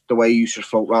amateurs, the way he used to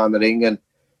float around the ring and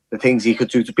the things he could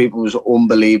do to people was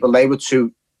unbelievable. They were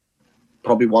two,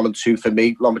 probably 1 and 2 for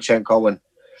me. Lomachenko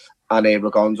and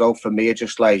Ragonzo for me are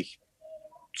just like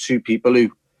two people who,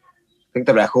 I think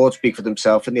the records speak for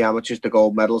themselves in the amateurs, the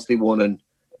gold medals they won and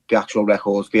the actual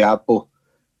records they had, but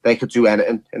they could do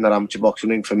anything in that amateur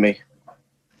boxing ring for me.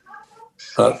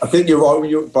 I think you're right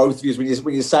when you're both of you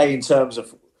when you say in terms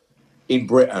of in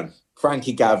Britain,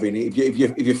 Frankie Gavin. If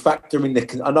you factor in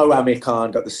I know Amir Khan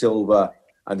got the silver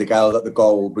and the Gal got the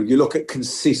gold, but if you look at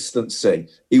consistency,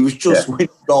 he was just winning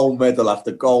gold medal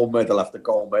after gold medal after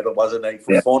gold medal, wasn't he?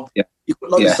 For fun, you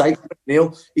could say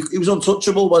Neil, he was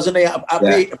untouchable, wasn't he? At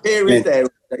a period there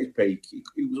at his peak,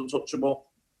 he was untouchable.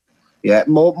 Yeah,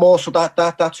 more so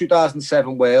that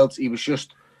 2007 Worlds, he was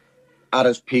just at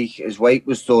his peak. His weight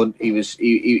was done.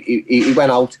 He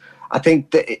went out. I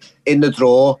think that in the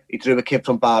draw, he threw a kid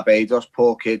from Barbados.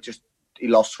 Poor kid, he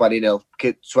lost 20-0.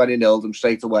 Kid 20-0 them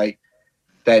straight away.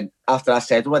 Then after I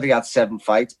said whether he had 7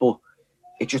 fights, but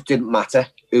it just didn't matter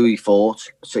who he fought.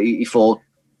 So he fought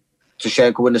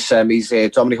Tashenko in the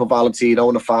semis, Dominico Valentino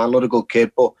in the final, a good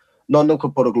kid, but none of them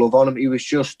could put a glove on him. He was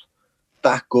just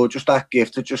that good, just that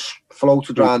gifted, just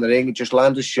floated around the ring and just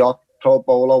landed a shot, throw a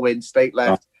bolo in, straight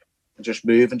left, and just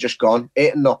move and just gone.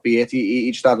 It and not be it.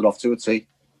 He just had it off to a T.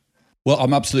 Well,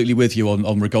 I'm absolutely with you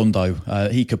on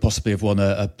Regondo. He could possibly have won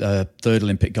a third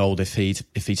Olympic gold if he'd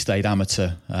stayed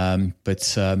amateur,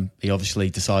 but he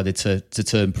obviously decided to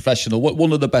turn professional.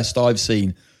 One of the best I've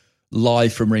seen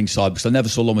live from ringside, because I never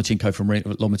saw Lomachenko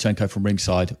from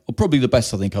ringside. Well, probably the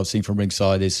best I think I've seen from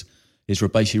ringside is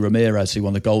Robesi Ramirez, who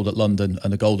won the gold at London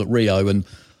and the gold at Rio, and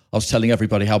I was telling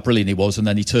everybody how brilliant he was, and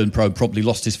then he turned pro and probably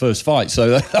lost his first fight.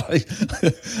 So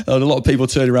a lot of people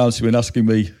turning around to me and asking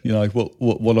me,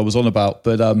 what I was on about.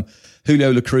 But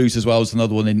Julio La Cruz as well is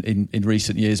another one in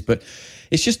recent years. But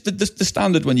it's just the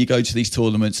standard when you go to these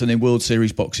tournaments, and in World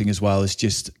Series boxing as well. It's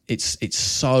just it's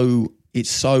so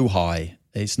high.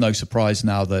 It's no surprise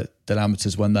now that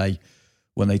amateurs when they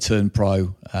turn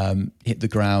pro hit the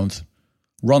ground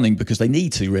running, because they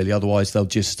need to really. Otherwise, they'll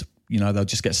just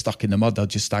get stuck in the mud. They'll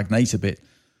just stagnate a bit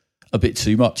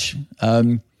too much.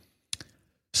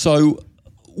 So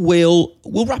we'll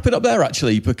wrap it up there,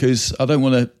 actually, because I don't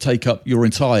want to take up your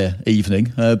entire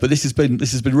evening. But this has been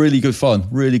really good fun,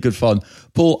 really good fun.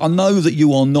 Paul, I know that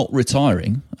you are not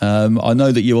retiring. I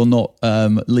know that you are not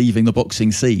leaving the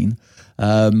boxing scene.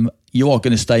 You are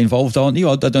going to stay involved, aren't you?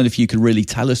 I don't know if you can really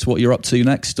tell us what you're up to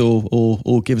next,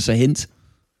 or give us a hint.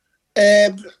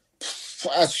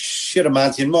 I should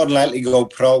imagine more than likely go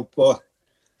pro, but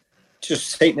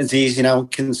just taking it easy now,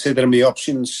 considering my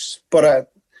options.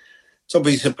 But don't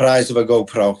be surprised if I go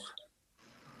pro.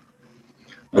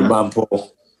 Good man,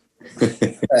 Paul.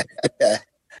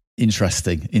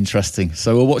 Interesting.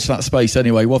 So we'll watch that space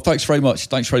anyway. Well, thanks very much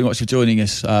for joining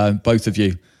us, both of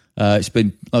you. It's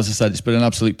been, as I said, it's been an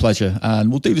absolute pleasure,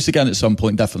 and we'll do this again at some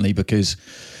point, definitely, because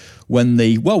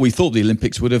we thought the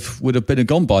Olympics would have been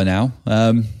gone by now.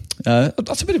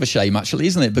 That's a bit of a shame, actually,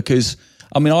 isn't it? Because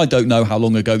I mean, I don't know how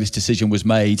long ago this decision was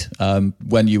made,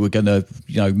 when you were going to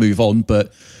move on,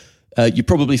 but you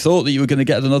probably thought that you were going to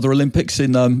get another Olympics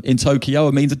in Tokyo.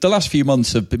 I mean, the last few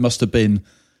months must have been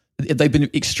they've been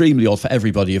extremely odd for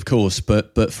everybody, of course,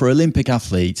 but for Olympic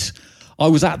athletes, I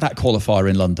was at that qualifier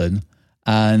in London,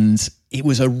 and it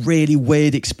was a really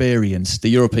weird experience, the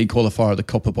European qualifier at the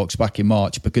Copper Box back in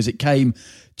March, because it came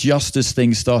just as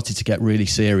things started to get really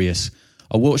serious.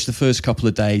 I watched the first couple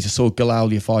of days. I saw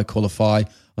Galal Yafai qualify.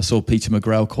 I saw Peter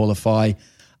McGrail qualify.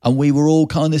 And we were all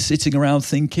kind of sitting around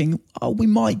thinking, oh, we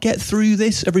might get through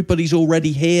this. Everybody's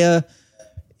already here.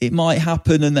 It might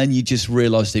happen. And then you just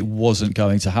realised it wasn't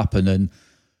going to happen. And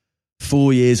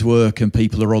 4 years' work and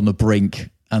people are on the brink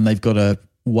and they've got to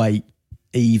wait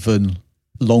even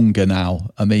longer now.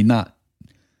 I mean, I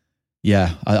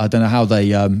don't know how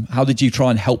how did you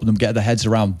try and help them get their heads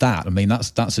around that? I mean,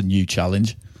 that's a new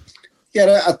challenge.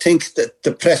 Yeah, I think that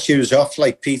the pressure is off,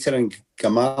 like Peter and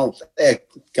Galal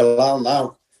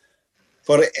now.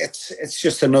 But it's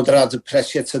just another added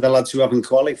pressure to the lads who haven't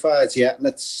qualified yet. And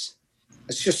it's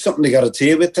just something they got to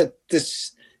deal with.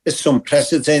 This is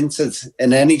unprecedented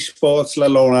in any sport, let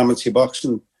alone amateur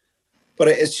boxing. But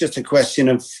it's just a question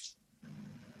of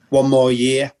one more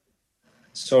year.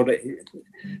 So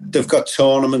they've got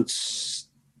tournaments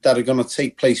that are going to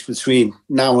take place between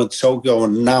now and Tokyo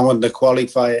and now and the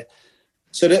qualifier.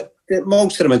 So that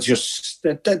most of them are just,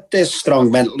 they're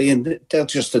strong mentally and they'll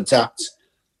just adapt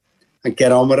and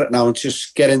get on with it now and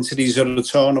just get into these other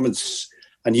tournaments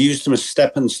and use them as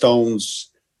stepping stones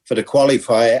for the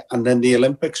qualifier and then the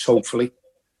Olympics, hopefully.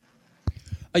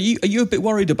 Are you a bit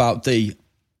worried about the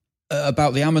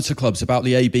amateur clubs, about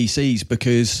the ABCs?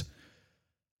 Because,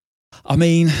 I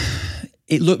mean,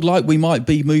 it looked like we might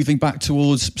be moving back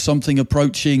towards something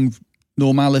approaching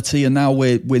normality, and now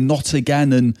we're not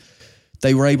again, and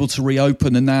they were able to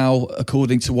reopen, and now,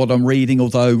 according to what I'm reading,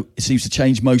 although it seems to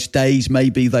change most days,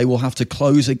 maybe they will have to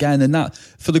close again. And that,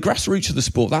 for the grassroots of the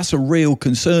sport, that's a real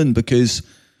concern, because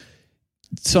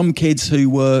some kids they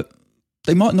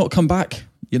might not come back.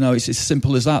 You know, it's as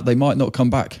simple as that. They might not come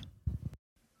back.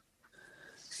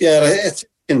 Yeah, it's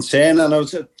insane. And I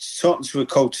was talking to a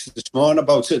coach this morning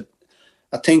about it.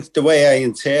 I think the way I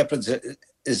interpret it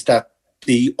is that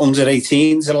the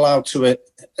under-18s are allowed to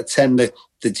attend the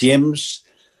gyms,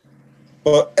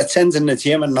 but attending the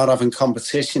gym and not having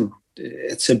competition,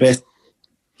 it's a bit,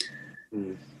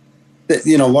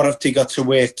 you know, what if they got to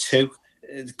work too?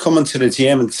 Coming to the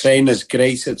gym and train is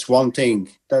great, it's one thing.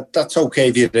 That's okay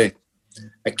if you're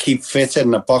a keep fit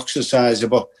and a boxer size,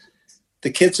 but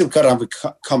the kids have got to have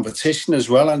a competition as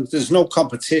well, and there's no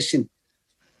competition.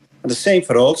 And the same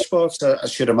for all sports, I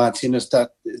should imagine, is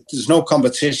that there's no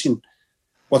competition.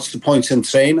 What's the point in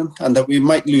training? And that we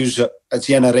might lose a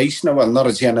generation, well, not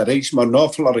a generation, but an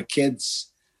awful lot of kids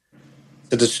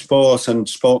to the sport and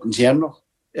sport in general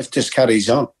if this carries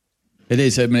on. It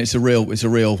is. I mean, it's a real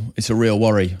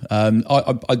worry.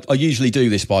 I usually do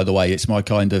this, by the way. It's my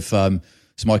kind of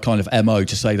MO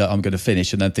to say that I'm going to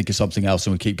finish and then think of something else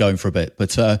and we keep going for a bit.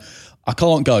 But I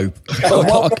can't go.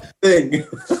 I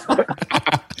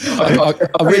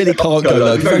really can't go.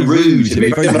 Though. It'd be very rude.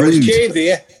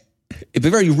 It'd be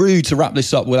very rude to wrap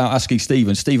this up without asking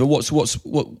Stephen. Stephen, what's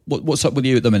up with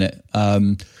you at the minute?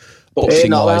 I'm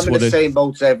in the same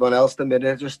boat as everyone else at the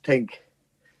minute. I just think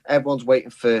everyone's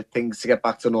waiting for things to get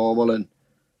back to normal, and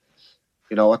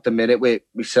you know, at the minute with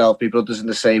myself, my brother's in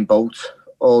the same boat,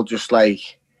 all just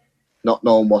like not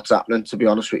knowing what's happening. To be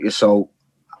honest with you, so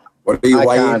what are you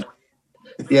waiting?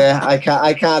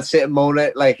 I can't sit and moan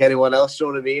it like anyone else. You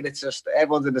know what I mean? It's just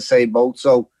everyone's in the same boat,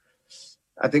 so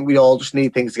I think we all just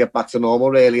need things to get back to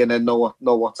normal, really, and then know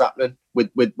what's happening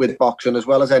with boxing as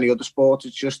well as any other sport.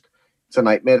 It's a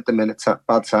nightmare at the minute. It's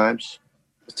bad times.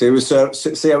 See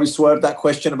how we swerved that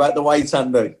question about the weight,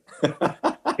 Andy?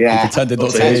 Yeah, pretended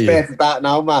not to hear you. That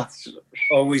now, Matt.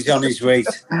 Always on his weight.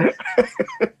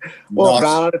 Walk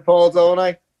around on it, Paul, don't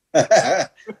I?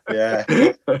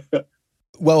 Yeah.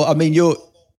 Well, I mean,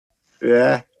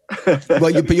 yeah. Well,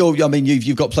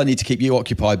 you've got plenty to keep you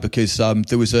occupied, because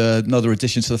there was another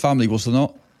addition to the family, was there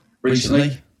not?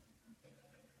 Recently?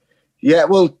 Yeah,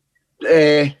 well,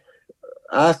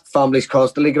 our family's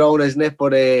constantly growing, isn't it?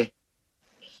 But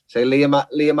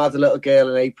Liam had a little girl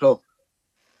in April,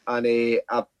 and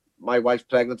my wife's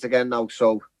pregnant again now,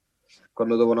 so got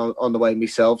another one on the way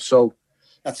myself. So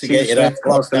that's to get you that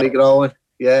constantly growing.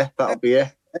 Yeah, that'll be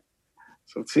it.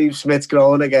 So Team Smith's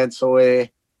growing again, so we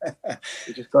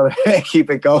just got to keep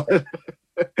it going.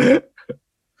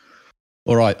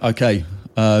 All right, okay.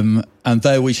 And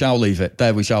there we shall leave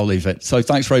it. So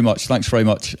thanks very much.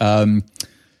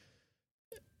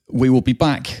 We will be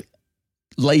back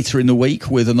later in the week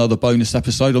with another bonus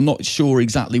episode. I'm not sure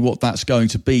exactly what that's going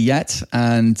to be yet,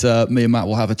 and me and Matt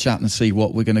will have a chat and see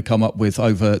what we're going to come up with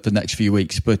over the next few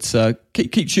weeks. But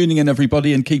keep tuning in,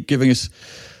 everybody, and keep giving us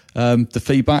the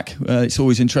feedback. It's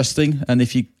always interesting. And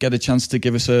if you get a chance to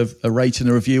give us a rate and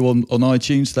a review on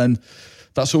iTunes, then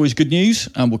that's always good news.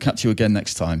 And we'll catch you again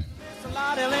next time.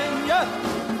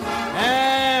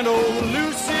 And old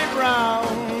Lucy Brown,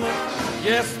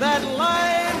 yes, that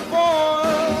line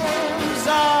forms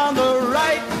on the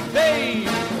right, babe.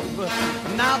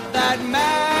 Not that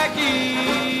Maggie's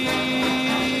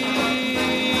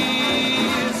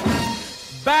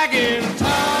back in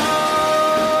town.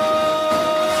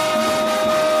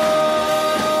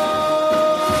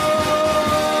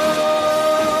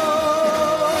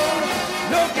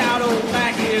 Look out, old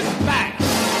Maggie is back.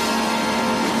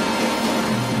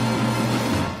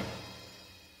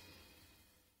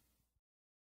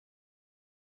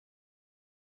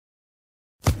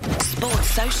 Sports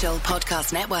Social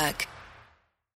Podcast Network.